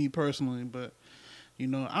 That's just me personally, but you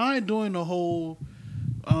know, I ain't doing the whole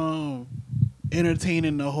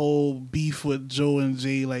entertaining the whole beef with Joe and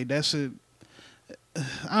Jay. Like, that shit,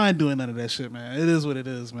 I ain't doing none of that shit, man. It is what it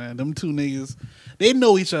is, man. Them two niggas, they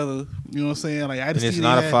know each other. You know what I'm saying? Like, I just and it's see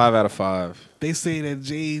not a 5 out of 5. They say that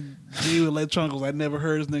Jay with Electronicals, I never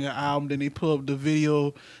heard this nigga album. Then they pull up the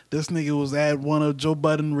video. This nigga was at one of Joe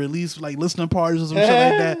Budden release, like, listening parties or some shit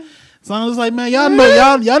like that. So I'm just like, man, y'all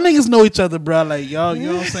niggas know each other, bro. Like, y'all, you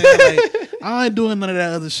know what I'm saying? Like, I ain't doing none of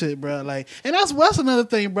that other shit, bro. Like, and that's another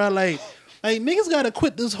thing, bro. Like niggas gotta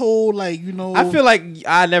quit this whole, like, you know. I feel like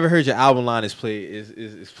I never heard your album line is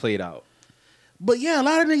played out. But yeah, a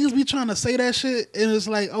lot of niggas be trying to say that shit, and it's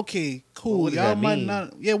like, okay, cool. What does Y'all that might mean?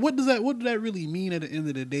 not. Yeah, what does that really mean at the end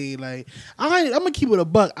of the day? Like, I'm gonna keep it a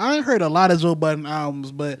buck. I ain't heard a lot of Joe Budden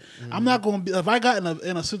albums, but I'm not gonna be. If I got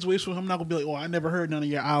in a situation with him, I'm not gonna be like, oh, I never heard none of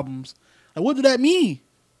your albums. Like, what did that mean?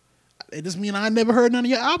 It just mean I never heard none of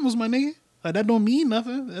your albums, my nigga. Like, that don't mean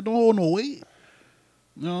nothing. That don't hold no weight.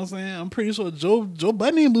 You know what I'm saying? I'm pretty sure Joe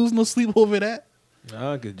Budden ain't losing no sleep over that.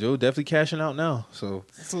 Nah, cause Joe definitely cashing out now. So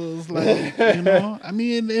it's like, you know, I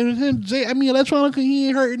mean, and him, Jay, I mean, Electronica, he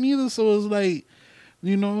ain't hurting either. So it's like,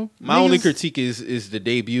 you know, my only critique is the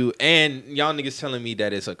debut, and y'all niggas telling me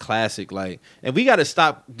that it's a classic. Like, and we got to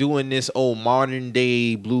stop doing this old modern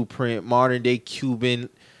day blueprint, modern day Cuban,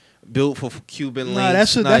 built for Cuban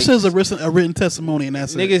links. That shit's a written testimony, and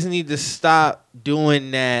that's niggas need to stop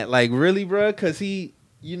doing that. Like, really, bro? Cause he,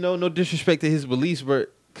 you know, no disrespect to his beliefs,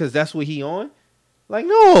 but cause that's what he on. Like,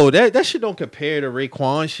 no, that shit don't compare to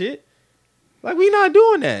Raekwon shit. Like, we not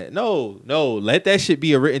doing that. No. Let that shit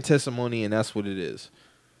be a written testimony, and that's what it is.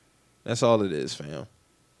 That's all it is, fam.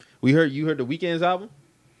 You heard the Weeknd's album?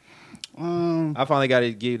 I finally got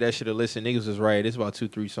to give that shit a listen. Niggas was right. It's about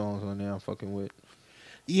 2-3 songs on there I'm fucking with.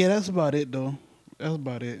 Yeah, that's about it, though. That's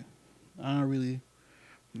about it. I don't really,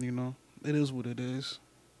 you know, it is what it is.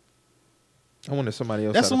 I wonder if somebody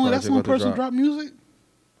else That's had a the project only about to person drop. drop music.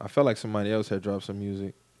 I felt like somebody else had dropped some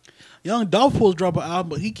music. Young Dolph supposed to drop an album,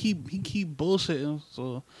 but he keep bullshitting.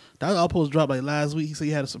 So that album supposed to drop like last week. He said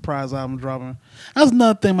he had a surprise album dropping. That's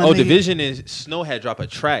another thing, my nigga. Division and Snow had dropped a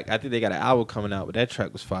track. I think they got an album coming out, but that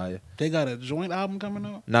track was fire. They got a joint album coming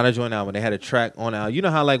out? Not a joint album. They had a track on album. You know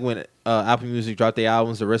how like when Apple Music dropped their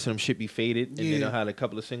albums, the rest of them shit be faded, and Yeah. they had a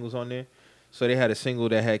couple of singles on there. So they had a single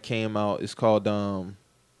that had came out. It's called let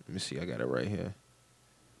me see, I got it right here.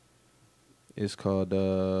 It's called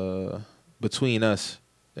Between Us.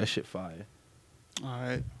 That shit fire. All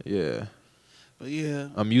right. Yeah. But yeah.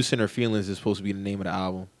 Using Her Feelings is supposed to be the name of the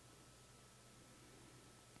album.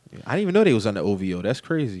 Yeah. I didn't even know they was on the OVO. That's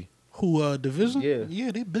crazy. Who Division? Yeah.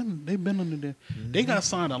 Yeah, they've been under there. Mm-hmm. They got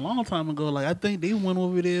signed a long time ago. Like, I think they went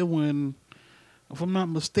over there when, if I'm not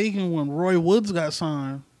mistaken, when Roy Woods got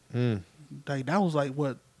signed. Like, that was like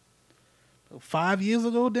what, 5 years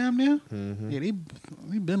ago, damn near. Mm-hmm. Yeah, they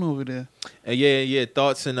been over there. And yeah.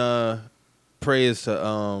 Thoughts and prayers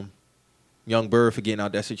to Young Bird for getting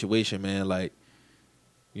out that situation, man. Like,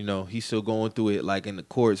 you know, he's still going through it, like, in the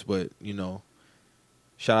courts, but, you know,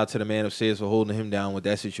 shout out to the man upstairs for holding him down with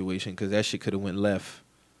that situation, because that shit could have went left.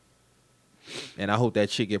 And I hope that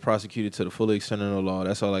shit get prosecuted to the full extent of the law.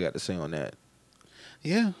 That's all I got to say on that.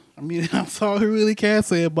 Yeah, I mean, that's all we really can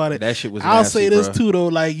say about it. That shit was I'll nasty, say this bruh. too, though.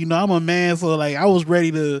 Like, you know, I'm a man, so like, I was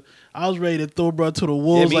ready to throw bro to the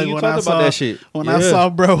wolves. Yeah, like you when talked I about saw that shit. when Yeah. I saw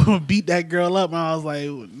bro beat that girl up, and I was like,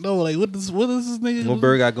 no, like what is this nigga? What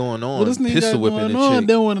Bird got going on? What this nigga Pistol got whipping going the on? chick.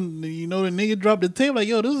 Then when you know the nigga dropped the tape, like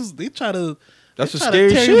yo, they try to. That's they some try to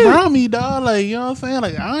scary Terry shit. Brown me, dog. Like, you know what I'm saying?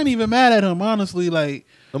 Like, I ain't even mad at him, honestly. Like,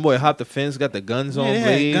 Them boy hopped the fence, got the guns on yeah, they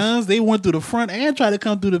blaze. had guns. They went through the front and tried to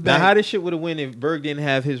come through the Now, back. how this shit would have went if Berg didn't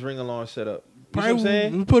have his ring alarm set up? You know what I'm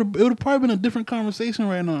saying? It would have probably been a different conversation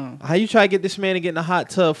right now. How you try to get this man to get in the hot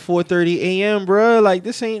tub 4:30 a.m., bro? Like,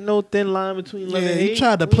 this ain't no thin line between love Yeah, and he hate.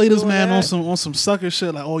 tried to We play ain't this doing man that. on some sucker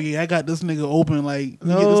shit. Like, oh yeah, I got this nigga open. Like,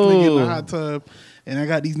 let me get this nigga in the hot tub, and I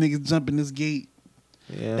got these niggas jumping this gate.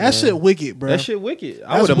 Yeah, That man. shit wicked, bro. That shit wicked.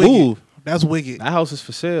 I That's would have wicked. moved. That's wicked. That house is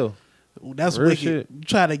for sale. That's Real wicked. shit. You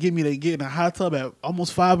try to get me to get in a hot tub at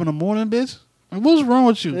almost 5 a.m, bitch. Like, what's wrong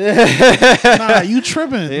with you? Nah, you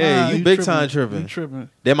tripping. Yeah, Nah, you big time tripping. You tripping.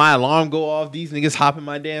 Then my alarm go off. These niggas hopping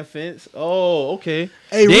my damn fence. Oh, okay.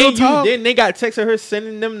 Hey, real talk. Then they got text of her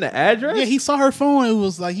sending them the address. Yeah, he saw her phone. It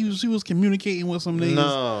was like he was communicating with some niggas.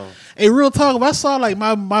 No. Hey, real talk. If I saw like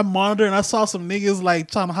my monitor and I saw some niggas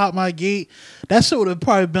like trying to hop my gate, that shit would have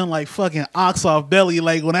probably been like fucking ox off belly.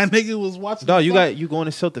 Like when that nigga was watching. Dog, the you fuck- you going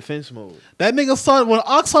in self defense mode. that nigga saw when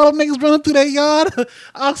ox saw them niggas running through that yard.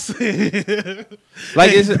 Ox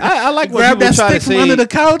Like I like when grab people that try to stick from say. under the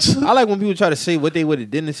couch. I like when people try to say what they would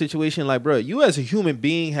have did in the situation. Like, bro, you as a human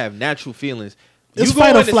being have natural feelings. It's You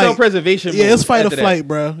fight go or into flight. self-preservation Yeah, mode it's fight or after that. flight,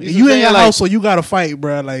 bro. You You know what I'm in your saying? house, Like, so you gotta fight,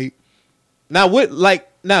 bro. Like now what? Like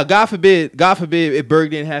now, God forbid if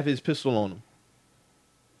Berg didn't have his pistol on him,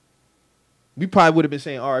 we probably would have been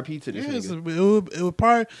saying R.I.P. to this yes, nigga. it would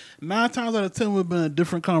probably 9 times out of 10 would have been a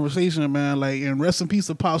different conversation, man. Like, and rest in peace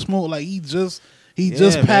to Pop Smoke. Like he just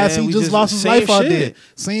Yeah, passed. man, He we just just- lost his same life out shit. there.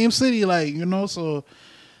 Same city, like, you know. So,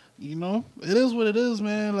 you know, it is what it is,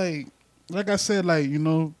 man. Like I said, like, you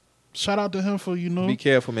know, shout out to him for, you know. Be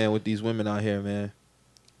careful, man, with these women out here, man.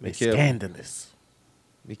 Be It's careful. scandalous.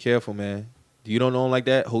 Be careful, man. You don't know them like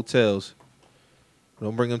that? Hotels.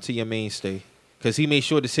 Don't bring them to your mainstay. Because he made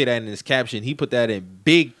sure to say that in his caption. He put that in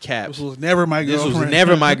big caps. This was never my This girlfriend. was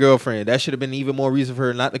never my girlfriend. That should have been even more reason for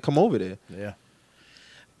her not to come over there. Yeah.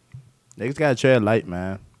 Niggas gotta tread light,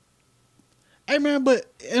 man. Hey man,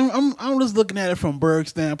 but I'm just looking at it from Berg's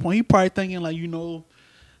standpoint. He probably thinking like, you know,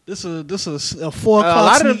 this is a 4 A o'clock.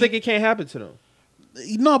 lot of them sneak- think it can't happen to them.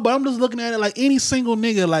 No, but I'm just looking at it like any single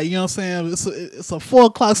nigga, like, you know what I'm saying? It's a 4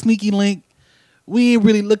 o'clock sneaky link. We ain't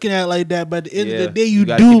really looking at it like that, but at the end of the day, you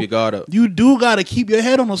gotta do keep your guard up. you do gotta keep your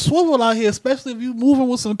head on a swivel out here, especially if you moving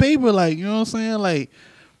with some paper, like, you know what I'm saying? Like,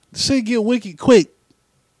 shit get wicked quick.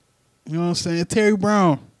 You know what I'm saying? Terry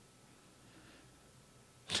Brown.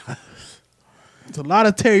 There's a lot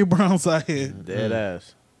of Terry Browns out here. Dead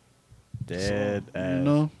ass. Dead ass. You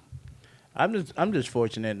know? I'm just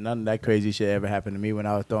fortunate none of that crazy shit ever happened to me when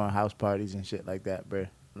I was throwing house parties and shit like that, bro.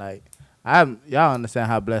 Like, y'all understand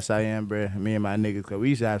how blessed I am, bro. Me and my niggas, cause we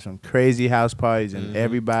used to have some crazy house parties and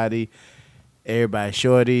everybody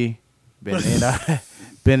shorty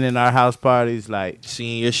been in our house parties, like,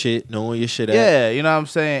 Seeing your shit, knowing your shit. At. yeah, you know what I'm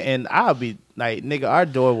saying. And I'll be like, nigga, our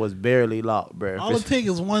door was barely locked, bro. All it take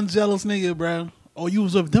is one jealous nigga, bro. Oh, you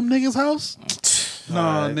was with them niggas' house?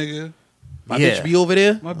 Nah, Alright. nigga. My Yeah. bitch be over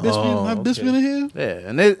there. My bitch, Oh, be okay. in here. Yeah,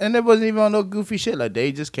 and it wasn't even on no goofy shit. Like,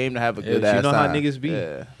 they just came to have a Yeah, good but you ass know how time. niggas be.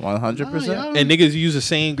 Yeah, 100%. Nah, y'all- And niggas use the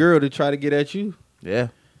same girl to try to get at you. Yeah.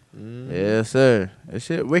 Yes, sir. That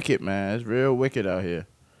shit wicked, man. It's real wicked out here.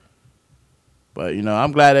 But, you know,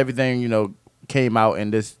 I'm glad everything, you know, came out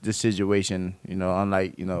in this situation, you know,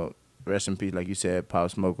 unlike, you know, rest in peace, like you said, Pop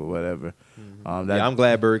Smoke or whatever. Yeah, I'm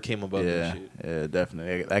glad Bird came above yeah, that shit. yeah,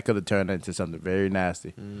 definitely. That could have turned into something very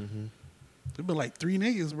nasty. There been like 3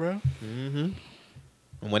 niggas, bro.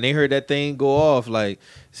 And when they heard that thing go off, like,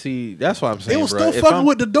 see, that's what I'm saying, They was bro. still If fucking I'm-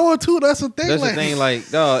 with the door too. That's the thing. That's like, the thing,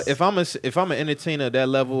 like, dog, if I'm an entertainer at that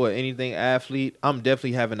level or anything athlete, I'm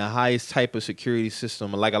definitely having the highest type of security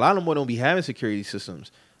system. Like, a lot of them don't be having security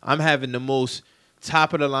systems. I'm having the most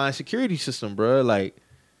top of the line security system, bro. Like,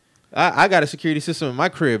 I got a security system in my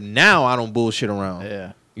crib. Now I don't bullshit around.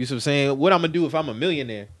 Yeah. You see what I'm saying? What I'm gonna do if I'm a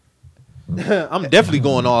millionaire? I'm definitely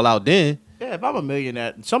going all out then. Yeah, if I'm a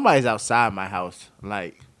millionaire, somebody's outside my house,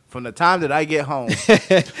 like, from the time that I get home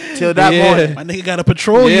till that morning. My nigga got a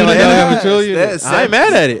patrol Yeah, unit. my nigga Yeah. got a patrol unit. I ain't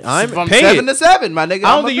mad at it. I'm from pay 7 it. to 7, my nigga.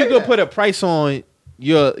 I don't think you could put a price on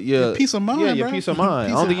your peace of mind, Yeah, your bro. peace of mind.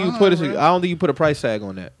 Peace I don't of think you mind, put bro. I don't think you put a price tag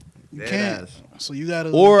on that. You Dead can't. ass. So you gotta.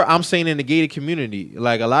 Or I'm saying in the gated community,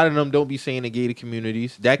 like a lot of them don't be saying the gated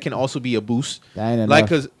communities. That can also be a boost. That ain't Like, enough.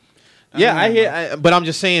 cause yeah, I hear, but I'm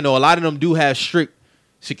just saying though, a lot of them do have strict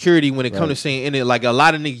security when it comes to saying in it. Like a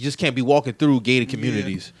lot of niggas just can't be walking through gated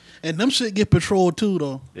communities. And them shit get patrolled too,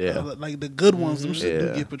 though. Yeah. Like the good ones, them shit Yeah.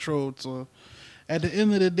 do get patrolled. So at the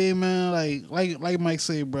end of the day, man, like Mike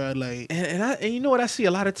said, bro, like And you know what I see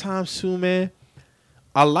a lot of times too, man.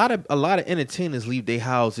 A lot of entertainers leave their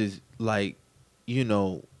houses like, you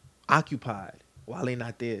know, occupied while they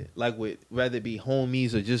not there. Like with whether it be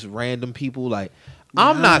homies or just random people. Like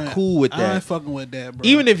I'm not cool with I ain't that. fucking with that, bro.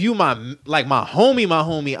 Even if you my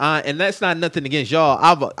homie, and that's not nothing against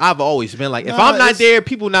y'all. I've always been like, if Nah, I'm not it's- there,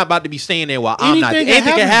 people not about to be staying there while I'm not there. Anything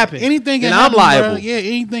Anything can happen. Anything can and happen. I'm liable. Bro. Yeah,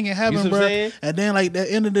 anything can happen, see what I'm bro. saying? And then like at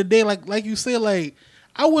the end of the day, like you said, like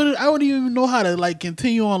I wouldn't even know how to like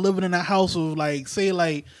continue on living in that house of like say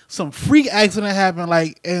like some freak accident happened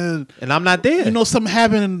like and And I'm not there. you know something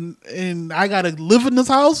happened and I gotta live in this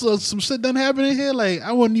house or some shit done happen in here. Like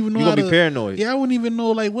I wouldn't even know You how gonna be to, paranoid. Yeah, I wouldn't even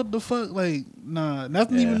know like what the fuck. Like nah,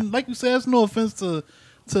 nothing Yeah. even like you said. That's no offense to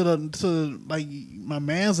like my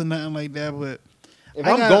mans and nothing like that, but. if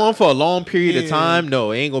I I'm got- going for a long period of Yeah. time,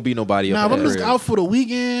 no, it ain't gonna be nobody Nah, up if I'm at just the out crib. for the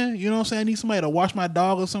weekend, you know what I'm saying? I need somebody to watch my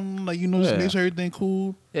dog or something, like, you know, just Yeah. make sure everything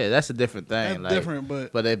cool. Yeah, that's a different thing. That's like, different,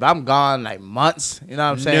 but if I'm gone like months, you know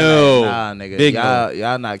what I'm saying? No. Like, nah, nigga. Big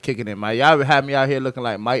y'all not kicking it, man. Y'all have me out here looking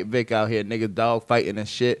like Mike Vick out here, niggas dog fighting and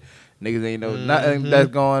shit. Niggas ain't know nothing that's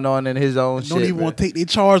going on in his own shit. don't even man. want to take their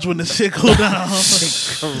charge when the shit go down.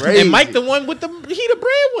 Crazy. And Mike the one with he the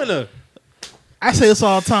breadwinner. I say this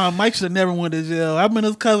all the time. Mike should have never went to jail. I've been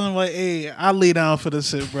his cousin, like, hey, I lay down for this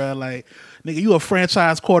shit, bro. Like, nigga, you a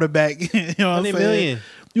franchise quarterback. You know what I'm 100 saying? million.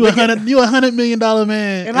 You $100 million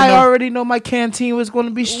man. And I already know my canteen was going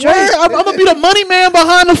to be straight. Word, I'm gonna be the money man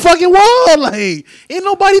behind the fucking wall. Like, ain't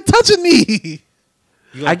nobody touching me.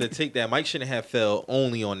 You have to take that. Mike shouldn't have fell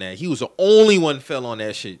only on that. He was the only one fell on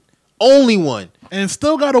that shit. Only one. And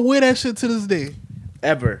still gotta wear that shit to this day.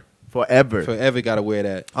 Forever. Forever got to wear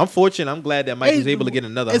that. I'm fortunate. I'm glad that Mike Hey, was able to get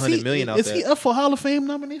another is $100 million out Is there. he up for Hall of Fame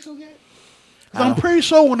nominations yet? 'Cause I'm pretty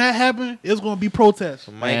sure when that happened, it's gonna be protests.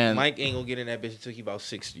 So Man. Mike ain't gonna get in that bitch until he about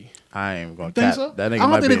 60. I ain't going You to think cap. so? That I nigga don't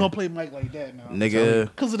might think be. they're gonna play Mike like that now. Nigga.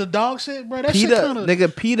 Because of the dog shit, bro. That Peter, shit kind of.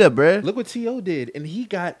 nigga, Peter, bruh. Look what T.O. did, and he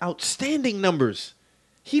got outstanding numbers.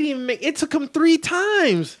 He didn't even make it. Took him 3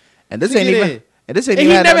 times. And this to ain't get even. in. And this ain't And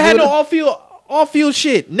even. he never nothing had to no do with off-field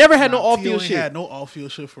shit. Never had no T.O. off-field ain't shit. had no off-field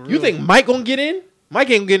shit for real. You think Mike gonna get in? Mike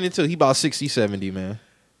ain't gonna get in until he about 60, 70, man.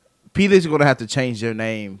 Peter's gonna have to change their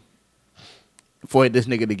name for this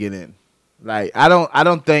nigga to get in. Like I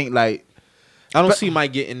don't think like I don't see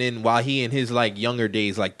Mike getting in while he in his like younger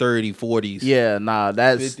days, like 30s, 40s, yeah, nah,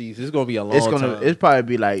 that's 50s. It's gonna be a long time. it's probably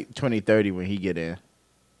be like 2030 when he get in.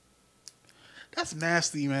 That's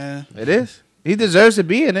nasty, man. It is. He deserves to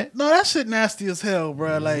be in it. No, that shit nasty as hell,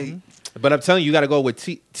 bro. Mm-hmm. Like But I'm telling you, you got to go with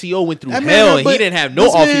T.O. went through that hell, man, and but he didn't have no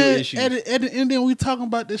this off-field man, issues. At the end, then we talking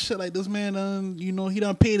about this shit like this man done, you know, he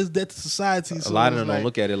done paid his debt to society. A So lot of it's them like, don't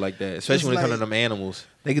look at it like that, especially when it comes to them animals.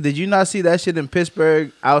 Nigga, did you not see that shit in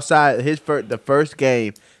Pittsburgh outside the first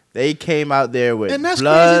game? They came out there with And that's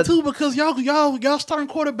blood. crazy too because y'all starting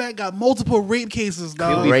quarterback got multiple rape cases, He'll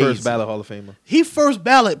dog. be Crazy. first ballot Hall of Famer. He first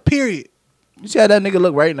ballot, period. You see how that nigga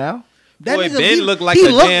look right now? That Boy, nigga, Ben he- looked like he a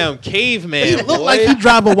look- damn caveman. He looked boy. like he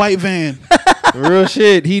drive a white van. Real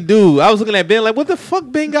shit, he do. I was looking at Ben like, what the fuck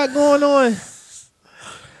Ben got going on?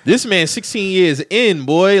 This man 16 years in,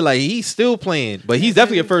 boy. Like, he's still playing. But he's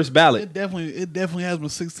definitely a first ballot. It definitely has been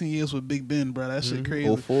 16 years with Big Ben, bro. That shit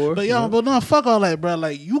crazy. 04, But yeah. but no, fuck all that, bro.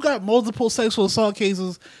 Like you got multiple sexual assault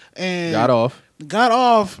cases and Got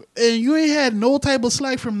off. and you ain't had no type of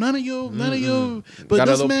slack from none of your. But Got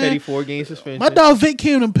a this little man, petty 4-game suspension. my dog Vic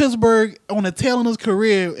came to Pittsburgh on the tail of his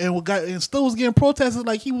career and still was getting protested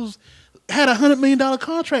like he had $100 million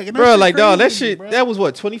contract. And that Bro, shit like, dog, that crazy, shit, bro. that was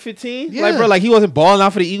what, 2015? Yeah. Like, bro, like, he wasn't balling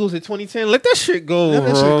out for the Eagles in 2010. Let that shit go, Let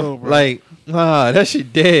that bro. shit go, bro. Like, that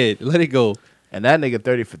shit dead. Let it go. And that nigga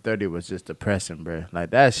 30 for 30 was just depressing, bro.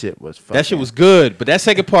 Like that shit was fucking. That shit was good, but that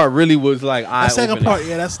second part really was like, That second eye-opening. part,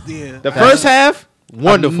 yeah, that's yeah. The first half,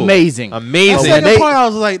 wonderful. Amazing. The Amazing. second part, I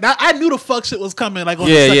was like, I knew the fuck shit was coming. Like on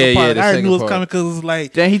Yeah, the second yeah, part, yeah, the I already second knew it was part. coming because it's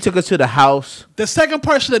like Then he took us to the house. the second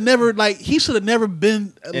part should have never he should have never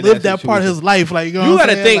been In lived that that part of situation. his life. Like you, know You what I'm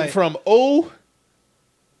got to saying? think Like, from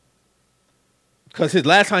because his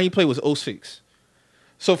last time he played was 06.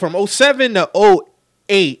 So from 07 to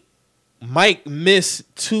 08, Mike missed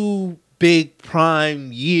 2 big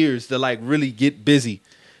prime years to like really get busy.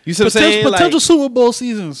 You see what I'm saying? Potential Like, Super Bowl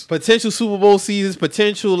seasons. potential Super Bowl seasons,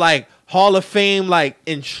 potential like Hall of Fame, like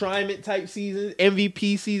enshrinement type seasons,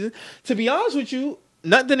 MVP season. To be honest with you,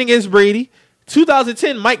 nothing against Brady.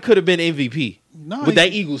 2010, Mike could have been MVP with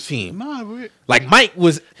that Eagles team. Nah, bro. Like Mike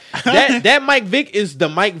was that Mike Vick is the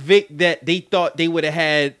Mike Vick that they thought they would have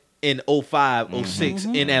had in 05, 06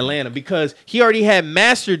 in Atlanta because he already had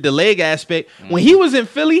mastered the leg aspect. When he was in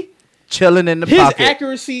Philly, Chilling in the his pocket.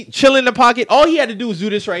 accuracy, chilling in the pocket, all he had to do was do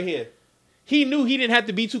this right here. He knew he didn't have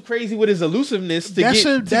to be too crazy with his elusiveness to That get shit,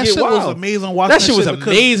 to that get shit wild. was amazing watching. That shit was because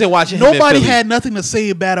amazing watching him in Nobody Philly. had nothing to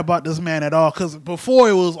say bad about this man at all. Because before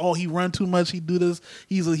it was, he run too much. He do this.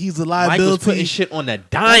 He's a Mike liability. was putting shit on the That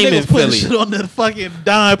dime nigga in was putting Philly. shit on the fucking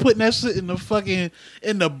dime, putting that shit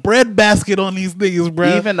in the bread basket on these niggas,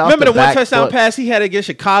 bro. Even off Remember the one back touchdown foot. pass he had against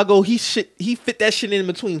Chicago? He fit that shit in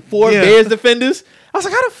between 4 Yeah. Bears defenders. I was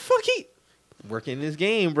like, how the fuck he working this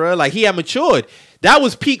game, bro? Like he had matured. That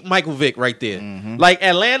was peak Michael Vick right there. Mm-hmm. Like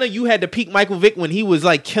Atlanta, you had the peak Michael Vick when he was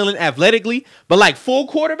like killing athletically, but like full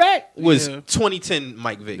quarterback was Yeah. 2010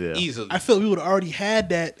 Mike Vick Yeah. easily. I feel we would have already had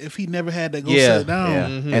that if he never had to go Yeah. sit down. Yeah. Mhm.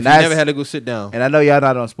 And If he that's- never had to go sit down. And I know y'all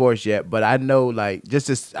not on sports yet, but I know I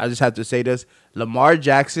just have to say this: Lamar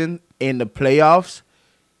Jackson in the playoffs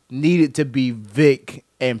needed to be Vic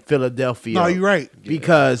and Philadelphia. No, you're right.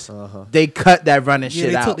 Because Uh-huh. they cut that running Yeah,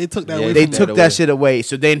 shit they out. took that Yeah, away. They from took him. away. that shit away.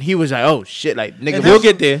 So then he was like, "Oh shit!" Like nigga, And He'll that's-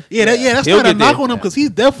 get there. Yeah, that's He'll not a get knock there. on him because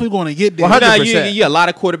he's definitely going to get there. 100%. Nah, you a lot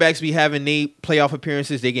of quarterbacks be having they playoff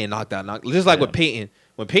appearances, they get knocked out. Just like with Peyton.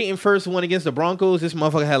 When Peyton first won against the Broncos, this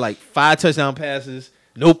motherfucker had like 5 touchdown passes,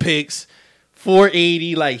 no picks,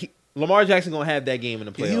 480. Like Lamar Jackson gonna have that game in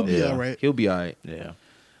the playoffs. He'll be Yeah. all right. He'll be all right. yeah,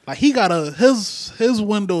 Like he got his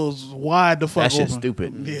windows wide the fuck that shit's open.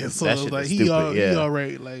 stupid. Yeah, so that it's shit like is he stupid. he yeah, all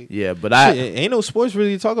right. Like yeah, but Shit, ain't no sports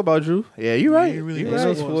really to talk about, Drew. yeah, you're right. he really You're does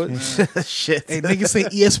right. sports, man. Shit. Hey, niggas say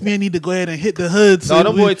ESPN need to go ahead and hit the hood. No, so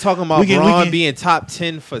them we- boy talking about we can- Braun being top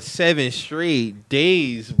 10 for 7 straight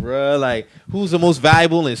days, bruh. Like, who's the most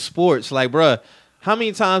valuable in sports? Like, bruh, how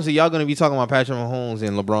many times are y'all going to be talking about Patrick Mahomes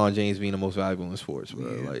and LeBron James being the most valuable in sports,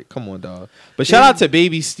 bruh? Yeah. Like, come on, dog. But shout out to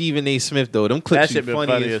baby Stephen A. Smith, though. Them clips That be shit been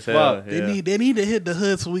funny as fuck. hell. Yeah. They need to hit the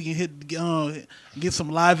hood so we can get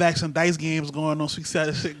some live action dice games going on. So we can see how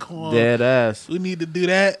this shit going. Dead ass. We need to do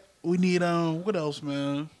that. We need what else,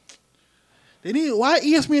 man? Why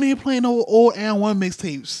ESPN ain't playing no old and one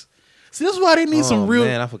mixtapes? See, this is why they need some real.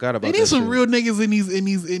 Man, I forgot about They that need some shit. real niggas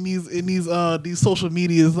in these social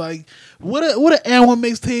medias. Like what a and one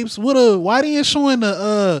mixtapes. Why they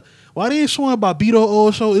ain't showing about Beto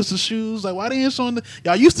old show? It's the shoes. Like why they ain't showing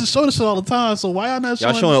y'all used to show this shit all the time. So why y'all not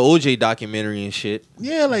showing? Y'all showing OJ documentary and shit.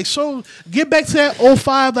 Yeah, like get back to that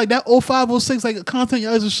 05, like that 05, 06, like content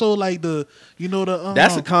y'all used to show like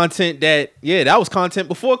That's the content that was content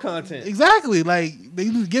before content. exactly like they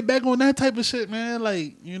need to get back on that type of shit, man.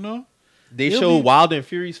 Like They It'll showed be- Wilder and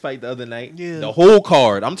Fury's fight the other night. Yeah. The whole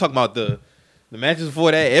card. I'm talking about the matches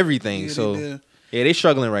before that, everything. Yeah, they so did. yeah, they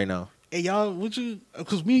struggling right now. Hey y'all,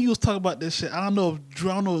 because me and you was talking about this shit. I don't know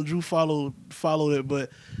if Drew followed it, but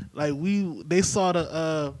like they saw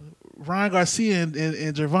the Ryan Garcia and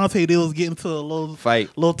Gervonta, they was getting to a little Fight.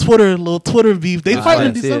 little Twitter beef. They I fighting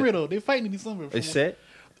in didn't see December it. though. They fighting in December. It's set.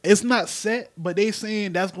 It's not set, but they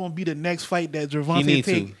saying that's gonna be the next fight that Gervonta He need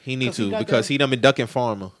take. to. He need 'Cause to got because that- he done been ducking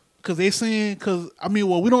Farmer. Cause they saying,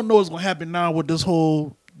 we don't know what's gonna happen now with this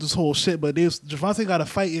whole shit, but Gervonta got a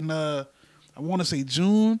fight in I want to say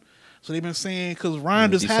June, so they've been saying because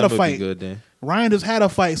Ryan just had a December be fight. Good then. Ryan just had a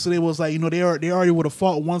fight, so they was like they already would have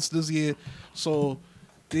fought once this year, so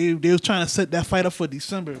they was trying to set that fight up for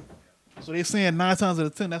December. So they saying 9 times out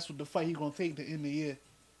of 10 that's what the fight he gonna take to end the year.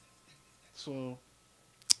 So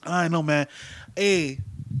I don't know, man. Hey,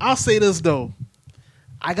 I'll say this though.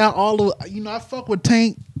 I got all the I fuck with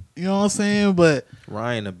Tank, you know what I'm saying, but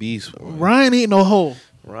Ryan a beast. Boy. Ryan ain't no hoe.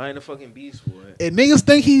 Ryan a fucking beast, boy. And niggas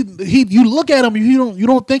think he you look at him, you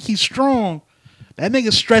don't think he's strong. That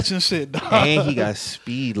nigga stretching shit, dog. And he got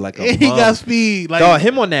speed like a And he got mother- speed. Like Dog,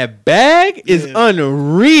 him on that bag is Yeah.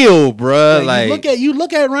 unreal, bruh. Like, you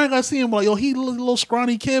look at Ryan Garcia and be like, yo, he a little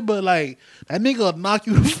scrawny kid, but like that nigga will knock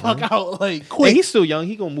you the fuck out like and quick. he's still young.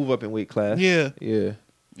 He gonna move up in weight class. Yeah. Yeah.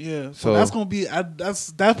 Yeah, so So- that's gonna be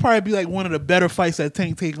that's probably be like one of the better fights that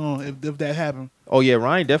Tank take on if that happened. Oh yeah,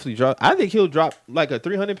 Ryan definitely dropped. I think he'll drop like a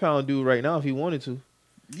 300-pound dude right now if he wanted to.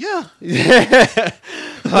 Yeah,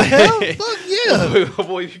 Like, hell, fuck yeah,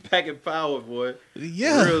 boy, you packing power, boy.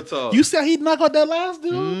 yeah. Real talk. You said he knock out that last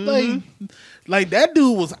dude, like that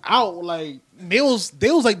dude was out. Like they was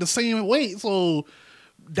like the same weight, so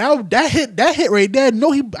that hit right there.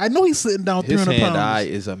 I know he's sitting down His 300 hand eye pounds.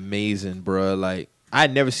 is amazing, bro. Like I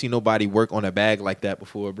never seen nobody work on a bag like that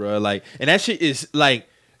before, bro. Like, and that shit is like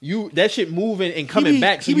that shit moving and coming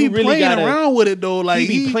back. So he you be really playing gotta around with it though. Like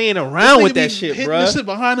he be playing around with be that shit, hitting bro. the shit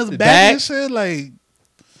behind his back and shit. Like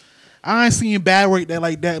I ain't seen bad work that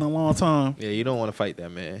like that in a long time. Yeah, you don't want to fight that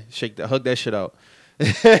man. Hug that shit out.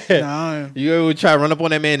 Nah, You ever try to run up on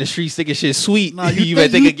that man in the street thinking shit sweet? nah, you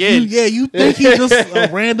better think again. You think he just a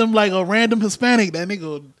random Hispanic that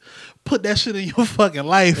nigga put that shit in your fucking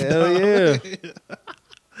life. Hell yeah.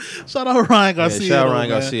 Shout out Ryan Garcia. Shout out though, Ryan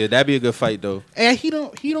man. Garcia. That'd be a good fight though. And he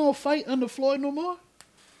don't fight under Floyd no more.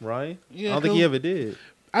 Ryan? Yeah, I don't think he ever did.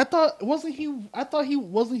 I thought he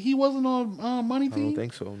wasn't on Money I Team. don't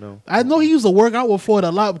think so. No. I know he used to work out with Floyd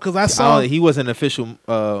a lot because I saw. He wasn't official.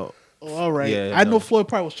 Oh, all right. Yeah, I no. know Floyd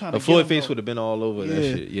probably was trying to. The Floyd get him, face though. would have been all over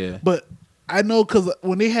that shit. Yeah. But I know because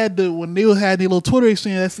when they had their little Twitter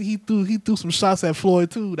exchange, he threw some shots at Floyd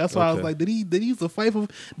too. That's why I was Okay. like, did he used to fight for?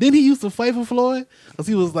 Didn't he used to fight for Floyd? Because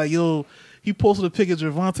he was like, yo. He posted a pic of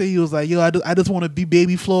Gervonta. He was like, "Yo, I just want to be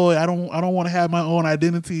baby Floyd. I don't want to have my own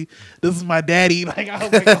identity. This is my daddy." Like I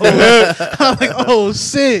was like, "Oh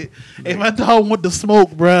shit!" Hey, my dog want the smoke,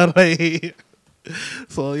 bro. Like,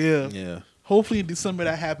 so yeah. Yeah. Hopefully in December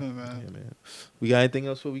that happens, man. Yeah, man. We got anything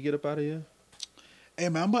else before we get up out of here? Hey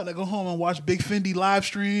man, I'm about to go home and watch Big Fendi live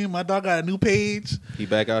stream. My dog got a new page. He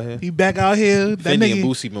back out here? He back out here. That Fendi nigga, and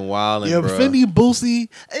Boosie been wilding, yeah, bro. Fendi and Boosie.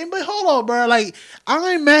 Hey, but hold on, bro. Like,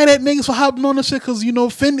 I ain't mad at niggas for hopping on this shit because, you know,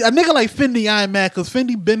 Fendi, a nigga like Fendi, I ain't mad because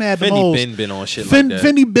Fendi been had the most. Fendi been on shit like that.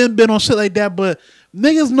 Fendi been on shit like that, but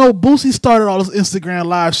niggas know Boosie started all this Instagram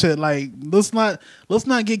live shit. Like, let's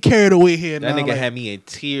not get carried away here. That now. nigga Like, had me in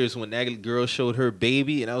tears when that girl showed her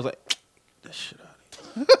baby, and I was like, that shit out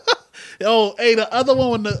of here. oh, hey, the other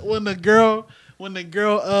one when the girl when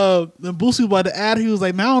Boosie was about to add her, he was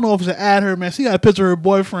like, man, I don't know if I should add her, man. She got a picture of her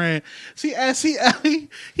boyfriend. He So I knew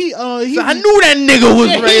that nigga was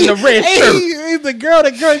wearing the red shirt. The girl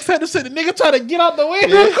accepted shit. The nigga tried to get out the way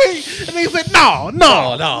real quick. And he said, no.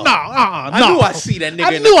 I knew I see that nigga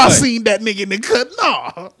I in the knew I cut. seen that nigga in the cut.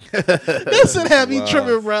 No. That shit had me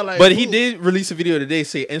tripping, bro. Like, But he ooh. did release a video today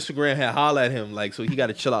say Instagram had hollered at him, like, so he got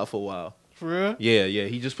to chill out for a while. For real? Yeah.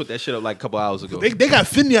 He just put that shit up like a couple hours ago. They got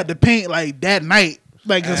Fendi at the paint like that night.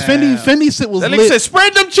 Like, cause Fendi shit was That nigga lit. said,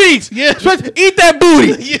 spread them cheeks. Yeah. Eat that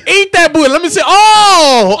booty. Yeah. Eat that booty. Let me say,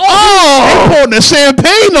 They pouring the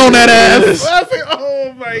champagne on that ass. I said,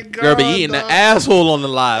 oh my god. Girl be eating the dog. asshole on the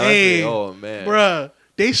live. Hey, I said, oh, man. Bruh.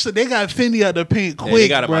 They got Fendi out the paint Yeah, quick, they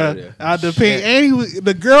got him bruh. out of there. Out the paint. And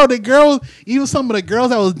the girl, even some of the girls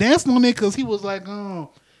that was dancing on it, cause he was like,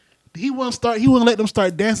 he wouldn't let them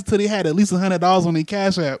start dancing till they had at least $100 on their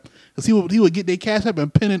Cash App. Cause he would get their Cash App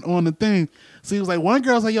and pin it on the thing. So he was like, one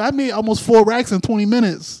girl's like, yo, I made almost 4 racks in 20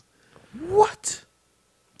 minutes. What?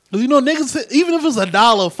 Cause you know, niggas, even if it's $1,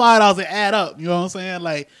 $5, it add up. You know what I'm saying?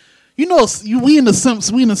 Like, you know, we in the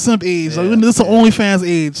simp age. So this is the OnlyFans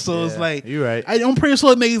age. So it's like, you're right. I'm pretty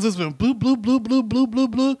sure niggas just been blue, blue, blue, blue, blue, blue,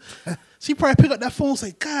 blue. She probably pick up that phone and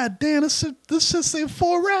say, God damn, this shit say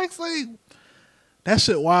 4 racks. Like, that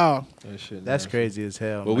shit wild. That's crazy as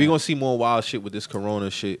hell. But we gonna see more wild shit with this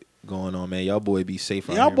Corona shit going on, man. Y'all boy be safe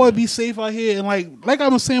out Y'all here. boy man. be safe out here. And like I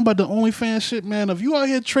was saying about the OnlyFans shit, man, if you out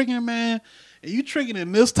here tricking, man, and you tricking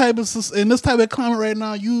in this type of climate right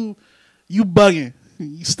now, you bugging.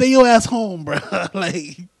 You stay your ass home, bro.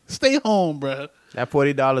 Like, stay home, bro. That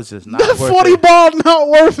 $40 is not That worth 40 it. ball not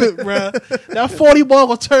worth it, bro. That 40 ball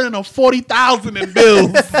will turn into 40,000 in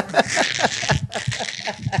bills.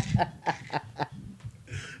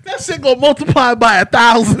 That shit gonna multiply by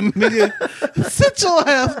 1,000, nigga. Sit your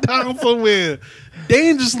ass down somewhere.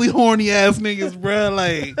 Dangerously horny ass niggas, bro.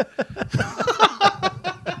 Like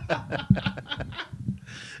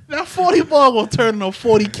that 40 ball gonna turn into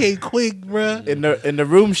 40K quick, bro. In the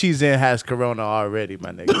room she's in has Corona already,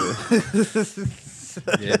 my nigga.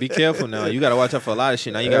 Yeah, be careful now. You gotta watch out for a lot of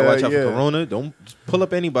shit. Now you gotta watch out yeah. for Corona. Don't pull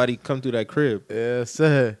up anybody come through that crib. Yes,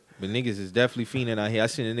 sir. But niggas is definitely fiending out here. I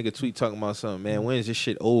seen a nigga tweet talking about something. Man, when is this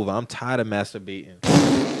shit over? I'm tired of masturbating.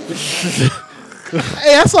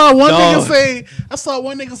 Hey, I saw one Dog.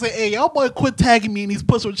 nigga say, hey, y'all boy quit tagging me in these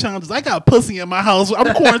pussy challenges. I got pussy in my house.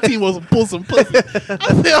 I'm quarantined with some pussy.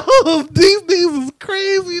 I said, oh, these niggas is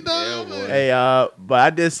crazy, dog. Yeah, boy. Hey, but I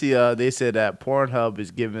did see they said that Pornhub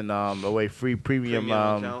is giving away free premium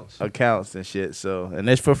accounts and shit. So, and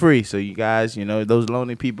it's for free. So you guys, you know, those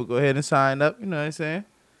lonely people, go ahead and sign up. You know what I'm saying?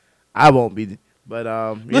 I won't be, but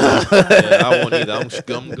you know. Yeah, I won't either.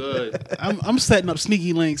 I'm good. I'm setting up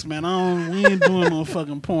sneaky links, man. We ain't doing no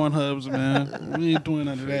fucking porn hubs, man. We ain't doing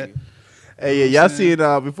none of that. Hey, yeah, You know y'all what I'm saying?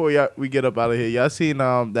 seen before we get up out of here? Y'all seen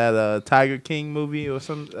that Tiger King movie or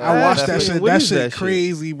something? I watched that shit. What That is shit that shit?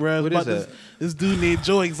 crazy, bro. What About is this dude named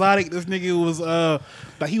Joe Exotic. This nigga was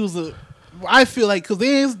like he was a. I feel like because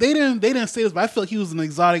they didn't say this, but I feel like he was an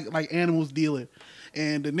exotic like animals dealer,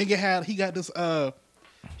 and the nigga he got this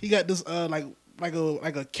like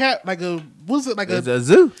a cat like a what's it like It's a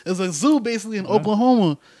zoo. It's a zoo basically in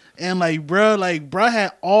Oklahoma. And like bro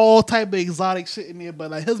had all type of exotic shit in there,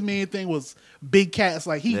 but like his main thing was big cats.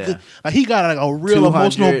 Like he got like a real 200,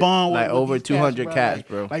 emotional bond with like over these 200 cats,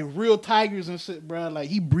 bro. Like real tigers and shit, bro. Like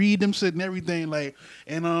he breed them shit and everything. Like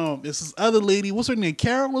and it's this other lady, what's her name,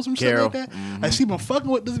 Carol or some shit like that. Like she been fucking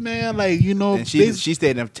with this man, like you know. And she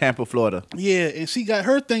stayed in Tampa, Florida. Yeah, and she got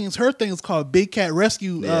her thing is called Big Cat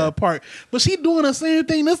Rescue Park. But she doing the same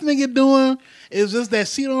thing this nigga doing. It's just that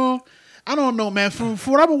she don't. I don't know, man. From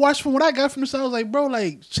what I've been watching, from what I got from this, I was like, bro,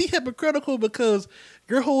 like she hypocritical because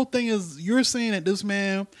your whole thing is you're saying that this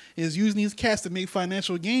man is using these cats to make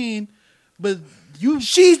financial gain, but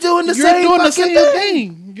she's doing the same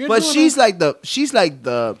thing. But she's like the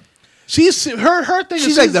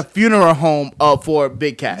funeral home for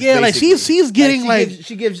big cats. Yeah, basically. like she's getting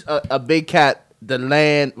she gives a big cat the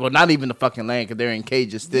land. Well, not even the fucking land because they're in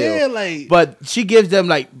cages still. Yeah, like but she gives them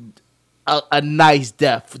like a nice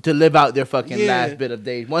death to live out their fucking last bit of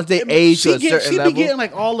days. Once they age to a certain level, she be getting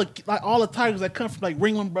like all the tigers that come from like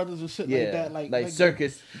Ringling Brothers and shit like that, like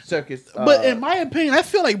circus. But in my opinion, I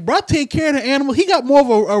feel like bro take care of the animal. He got more of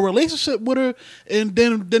a relationship with her, and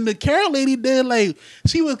than the Carol lady did. Like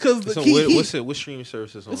she was because what streaming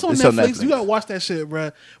services on? It's on Netflix. You gotta watch that shit,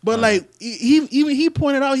 bro. But like he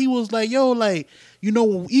pointed out, he was like, yo, like you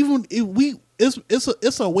know, even if we.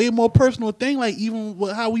 It's a way more personal thing. Like even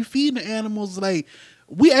with how we feed the animals, like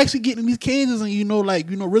we actually get in these cages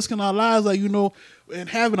and risking our lives, like and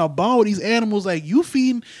having a bond with these animals. Like you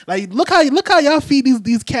feeding, like look how y'all feed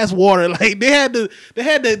these cats water. Like they had the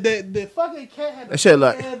fucking cat had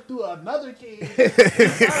to head through another cage,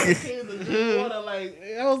 to drink water. Like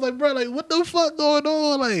I was like, bro, like what the fuck going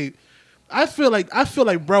on? Like. I feel like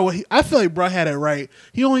bro had it right.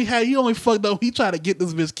 He only fucked up. He tried to get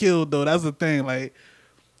this bitch killed though. That's the thing. Like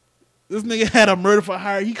this nigga had a murder for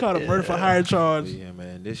hire. He caught a murder for hire charge. Yeah,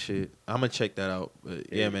 man. This shit. I'm gonna check that out.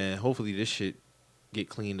 But yeah, man. Hopefully this shit get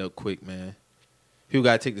cleaned up quick, man. People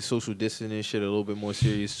gotta take the social distancing shit a little bit more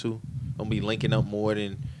serious too. Don't be linking up more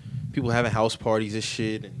than people having house parties and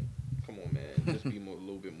shit. And come on, man. Just be a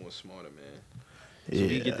little bit more smarter, man. So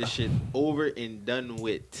we get this shit over and done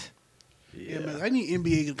with. Yeah, man. I need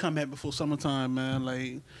NBA to come back before summertime, man.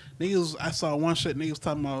 Like niggas, I saw one shit. Niggas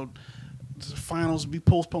talking about the finals be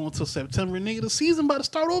postponed until September. Nigga, the season about to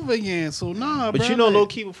start over again. So nah, but bro, low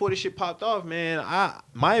key before this shit popped off, man.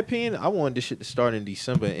 My opinion, I wanted this shit to start in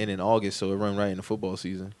December and in August, so it run right in the football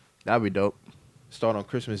season. That'd be dope. Start on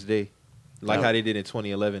Christmas Day. Like how they did in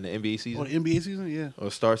 2011, the NBA season. Oh, the NBA season, yeah. Or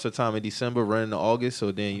start sometime in December, run into August,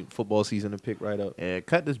 so then football season to pick right up. Yeah,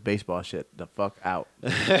 cut this baseball shit the fuck out.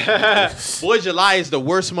 Boy, July is the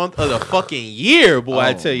worst month of the fucking year, boy.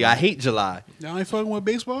 I tell you, I hate July. Y'all ain't fucking with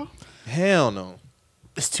baseball? Hell no.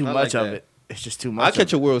 It's too much of it. It's just too much. I'll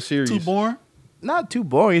catch a World Series. Too boring? Not too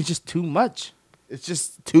boring. It's just too much. It's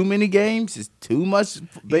just too many games. It's too much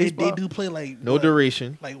baseball. They do play like no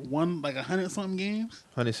duration. Like 100 something games.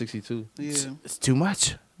 162. Yeah, it's too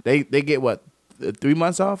much. They get what 3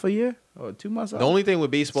 months off a year or 2 months off. The only thing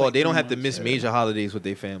with baseball, like they don't have to miss major holidays with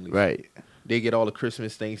their families. Right. They get all the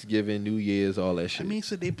Christmas, Thanksgiving, New Year's, all that shit. I mean,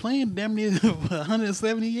 so they playing damn near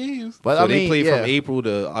 170 games. But so they play from April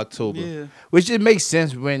to October. Yeah, which it makes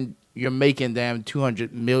sense when you're making them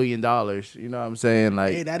 $200 million. You know what I'm saying?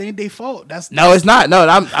 Like, hey, that ain't their fault. No, it's not. No,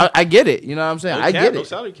 I get it. You know what I'm saying? I get no it.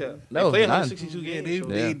 salary cap. No, they play none.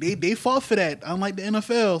 162 games. They fought for that. Unlike the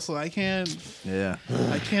NFL, so I can't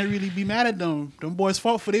really be mad at them. Them boys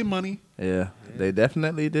fought for their money. Yeah, they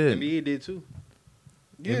definitely did. NBA did too.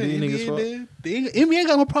 Yeah, NBA did. NBA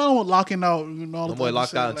got no problem with locking out. All the boy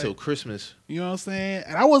locked out like, until Christmas. You know what I'm saying?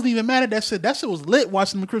 And I wasn't even mad at that shit. That shit was lit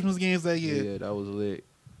watching the Christmas games that year. Yeah, that was lit.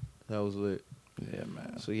 Yeah,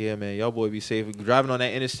 man. So yeah, man, y'all boy be safe. Driving on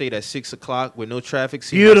that interstate at 6 o'clock with no traffic.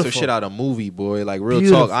 See Beautiful. some shit out of movie, boy. Like real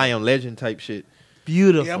talk, I Am Legend type shit.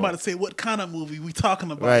 Beautiful. Yeah, I'm about to say what kind of movie we talking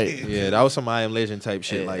about Right. here. Yeah, that was some I Am Legend type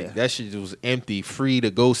shit. Yeah. Like that shit was empty, free to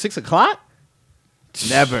go. 6 o'clock?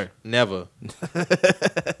 Never.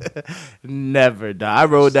 Never, dog. I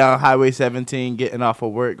rode down Highway 17 getting off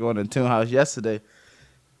of work going to Toon House yesterday.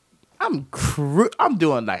 I'm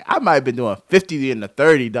doing like, I might have been doing 50 in the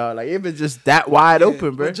 30, dog. Like, if it's just that wide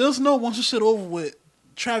open, bro. But just know once the shit over with,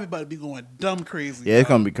 traffic about to be going dumb crazy. Yeah, it's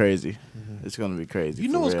bro. gonna be crazy. It's gonna be crazy. You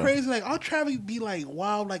know for what's real. crazy? Like our traffic be like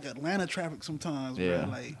wild, like Atlanta traffic sometimes, Yeah. bro.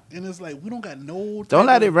 Like, and it's like we don't got no. Don't type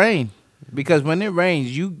let of- it rain. Because when it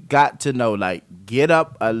rains, you got to know, like, get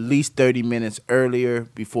up at least 30 minutes earlier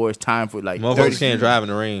before it's time for, like, Motherfuckers 30 can't drive in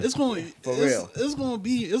the rain. It's going For real. It's going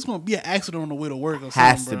to be an accident on the way to work. Or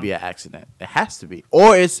Has something, to bro. be an accident. It has to be.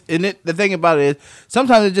 Or it's, and it, the thing about it is,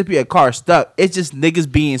 sometimes it just be a car stuck. It's just niggas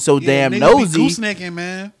being so damn niggas nosy be goosenecking,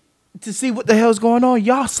 man. to see what the hell's going on.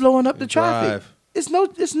 Y'all slowing up the traffic. Drive.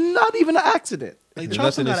 It's not even an accident. Like There's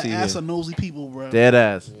Charleston nothing got to to see ass here. of nosy people, bro. Dead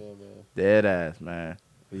ass. Dead ass, man.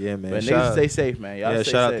 Yeah, man. But Shout niggas out- stay safe, man. Y'all yeah,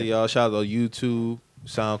 stay shout out safe. to y'all. Shout out to YouTube,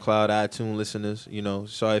 SoundCloud, iTunes listeners. You know,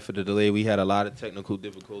 sorry for the delay. We had a lot of technical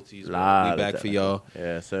difficulties. But Lot we of back for y'all.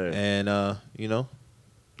 Yes, sir. And you know,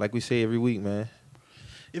 like we say every week, man,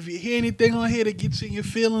 If you hear anything on here that gets you in your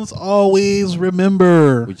feelings, always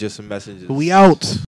remember we just some messages. we out.